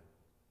land.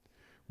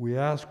 We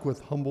ask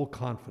with humble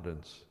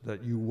confidence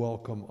that you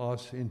welcome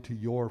us into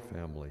your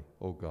family,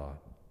 O God.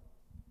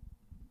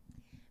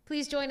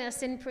 Please join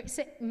us in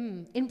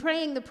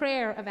praying the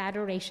prayer of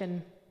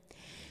adoration.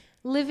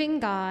 Living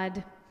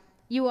God,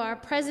 you are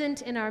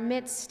present in our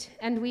midst,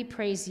 and we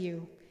praise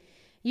you.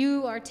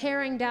 You are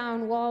tearing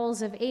down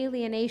walls of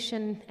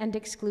alienation and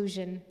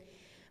exclusion.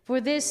 For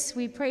this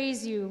we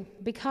praise you,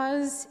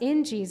 because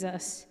in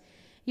Jesus,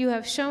 you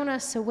have shown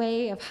us a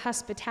way of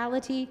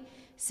hospitality,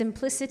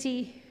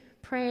 simplicity,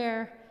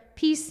 prayer,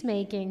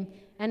 peacemaking,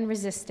 and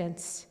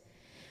resistance.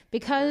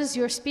 Because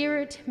your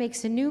Spirit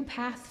makes a new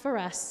path for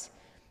us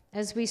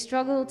as we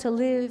struggle to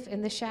live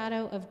in the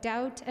shadow of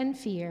doubt and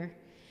fear,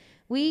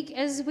 weak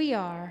as we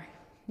are,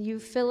 you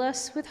fill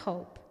us with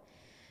hope.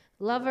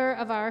 Lover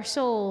of our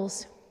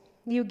souls,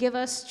 you give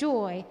us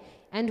joy,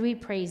 and we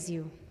praise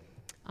you.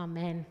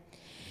 Amen.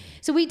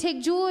 So we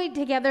take joy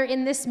together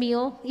in this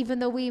meal, even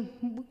though we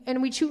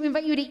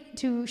invite you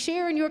to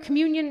share in your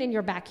communion in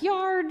your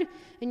backyard,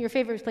 in your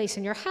favorite place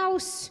in your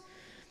house,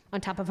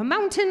 on top of a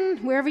mountain,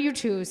 wherever you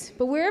choose.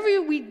 But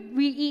wherever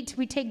we eat,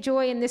 we take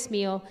joy in this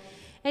meal.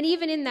 And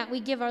even in that, we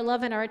give our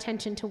love and our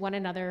attention to one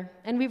another.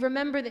 And we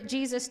remember that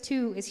Jesus,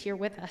 too, is here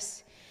with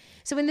us.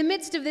 So in the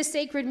midst of this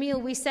sacred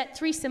meal, we set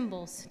 3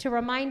 symbols to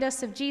remind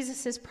us of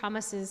Jesus'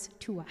 promises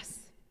to us.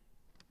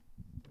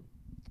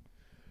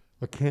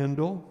 A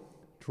candle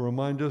to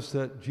remind us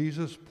that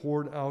Jesus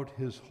poured out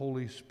his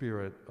Holy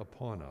Spirit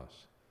upon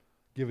us,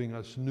 giving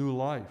us new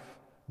life,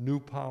 new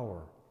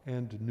power,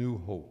 and new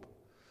hope.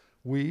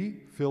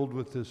 We, filled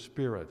with this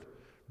Spirit,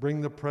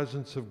 bring the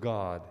presence of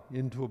God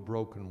into a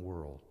broken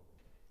world.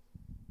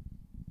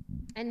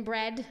 And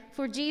bread,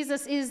 for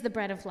Jesus is the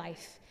bread of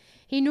life.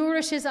 He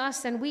nourishes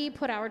us, and we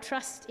put our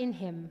trust in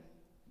him.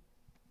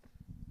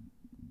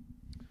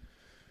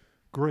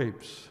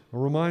 Grapes, a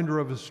reminder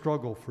of his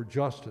struggle for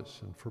justice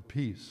and for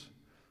peace,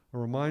 a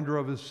reminder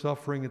of his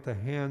suffering at the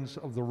hands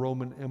of the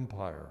Roman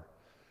Empire.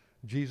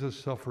 Jesus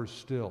suffers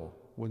still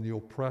when the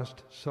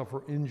oppressed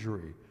suffer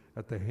injury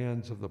at the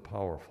hands of the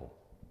powerful.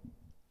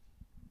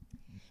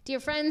 Dear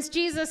friends,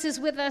 Jesus is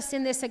with us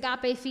in this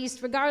agape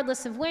feast,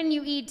 regardless of when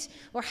you eat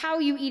or how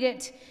you eat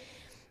it.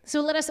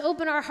 So let us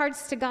open our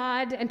hearts to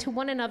God and to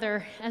one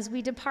another as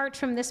we depart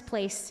from this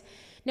place,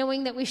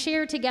 knowing that we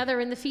share together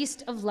in the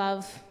feast of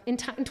love,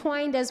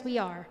 entwined as we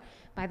are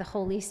by the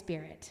Holy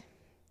Spirit.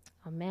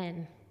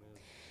 Amen.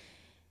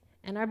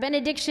 And our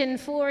benediction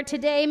for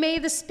today: may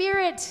the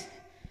Spirit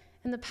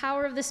and the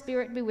power of the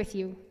Spirit be with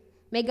you.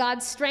 May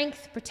God's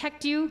strength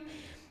protect you.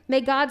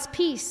 May God's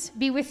peace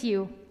be with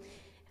you.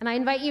 And I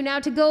invite you now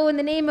to go in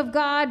the name of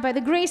God, by the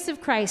grace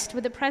of Christ,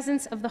 with the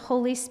presence of the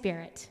Holy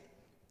Spirit.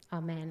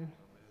 Amen.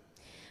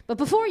 But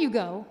before you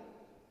go,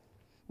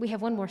 we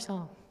have one more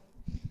song.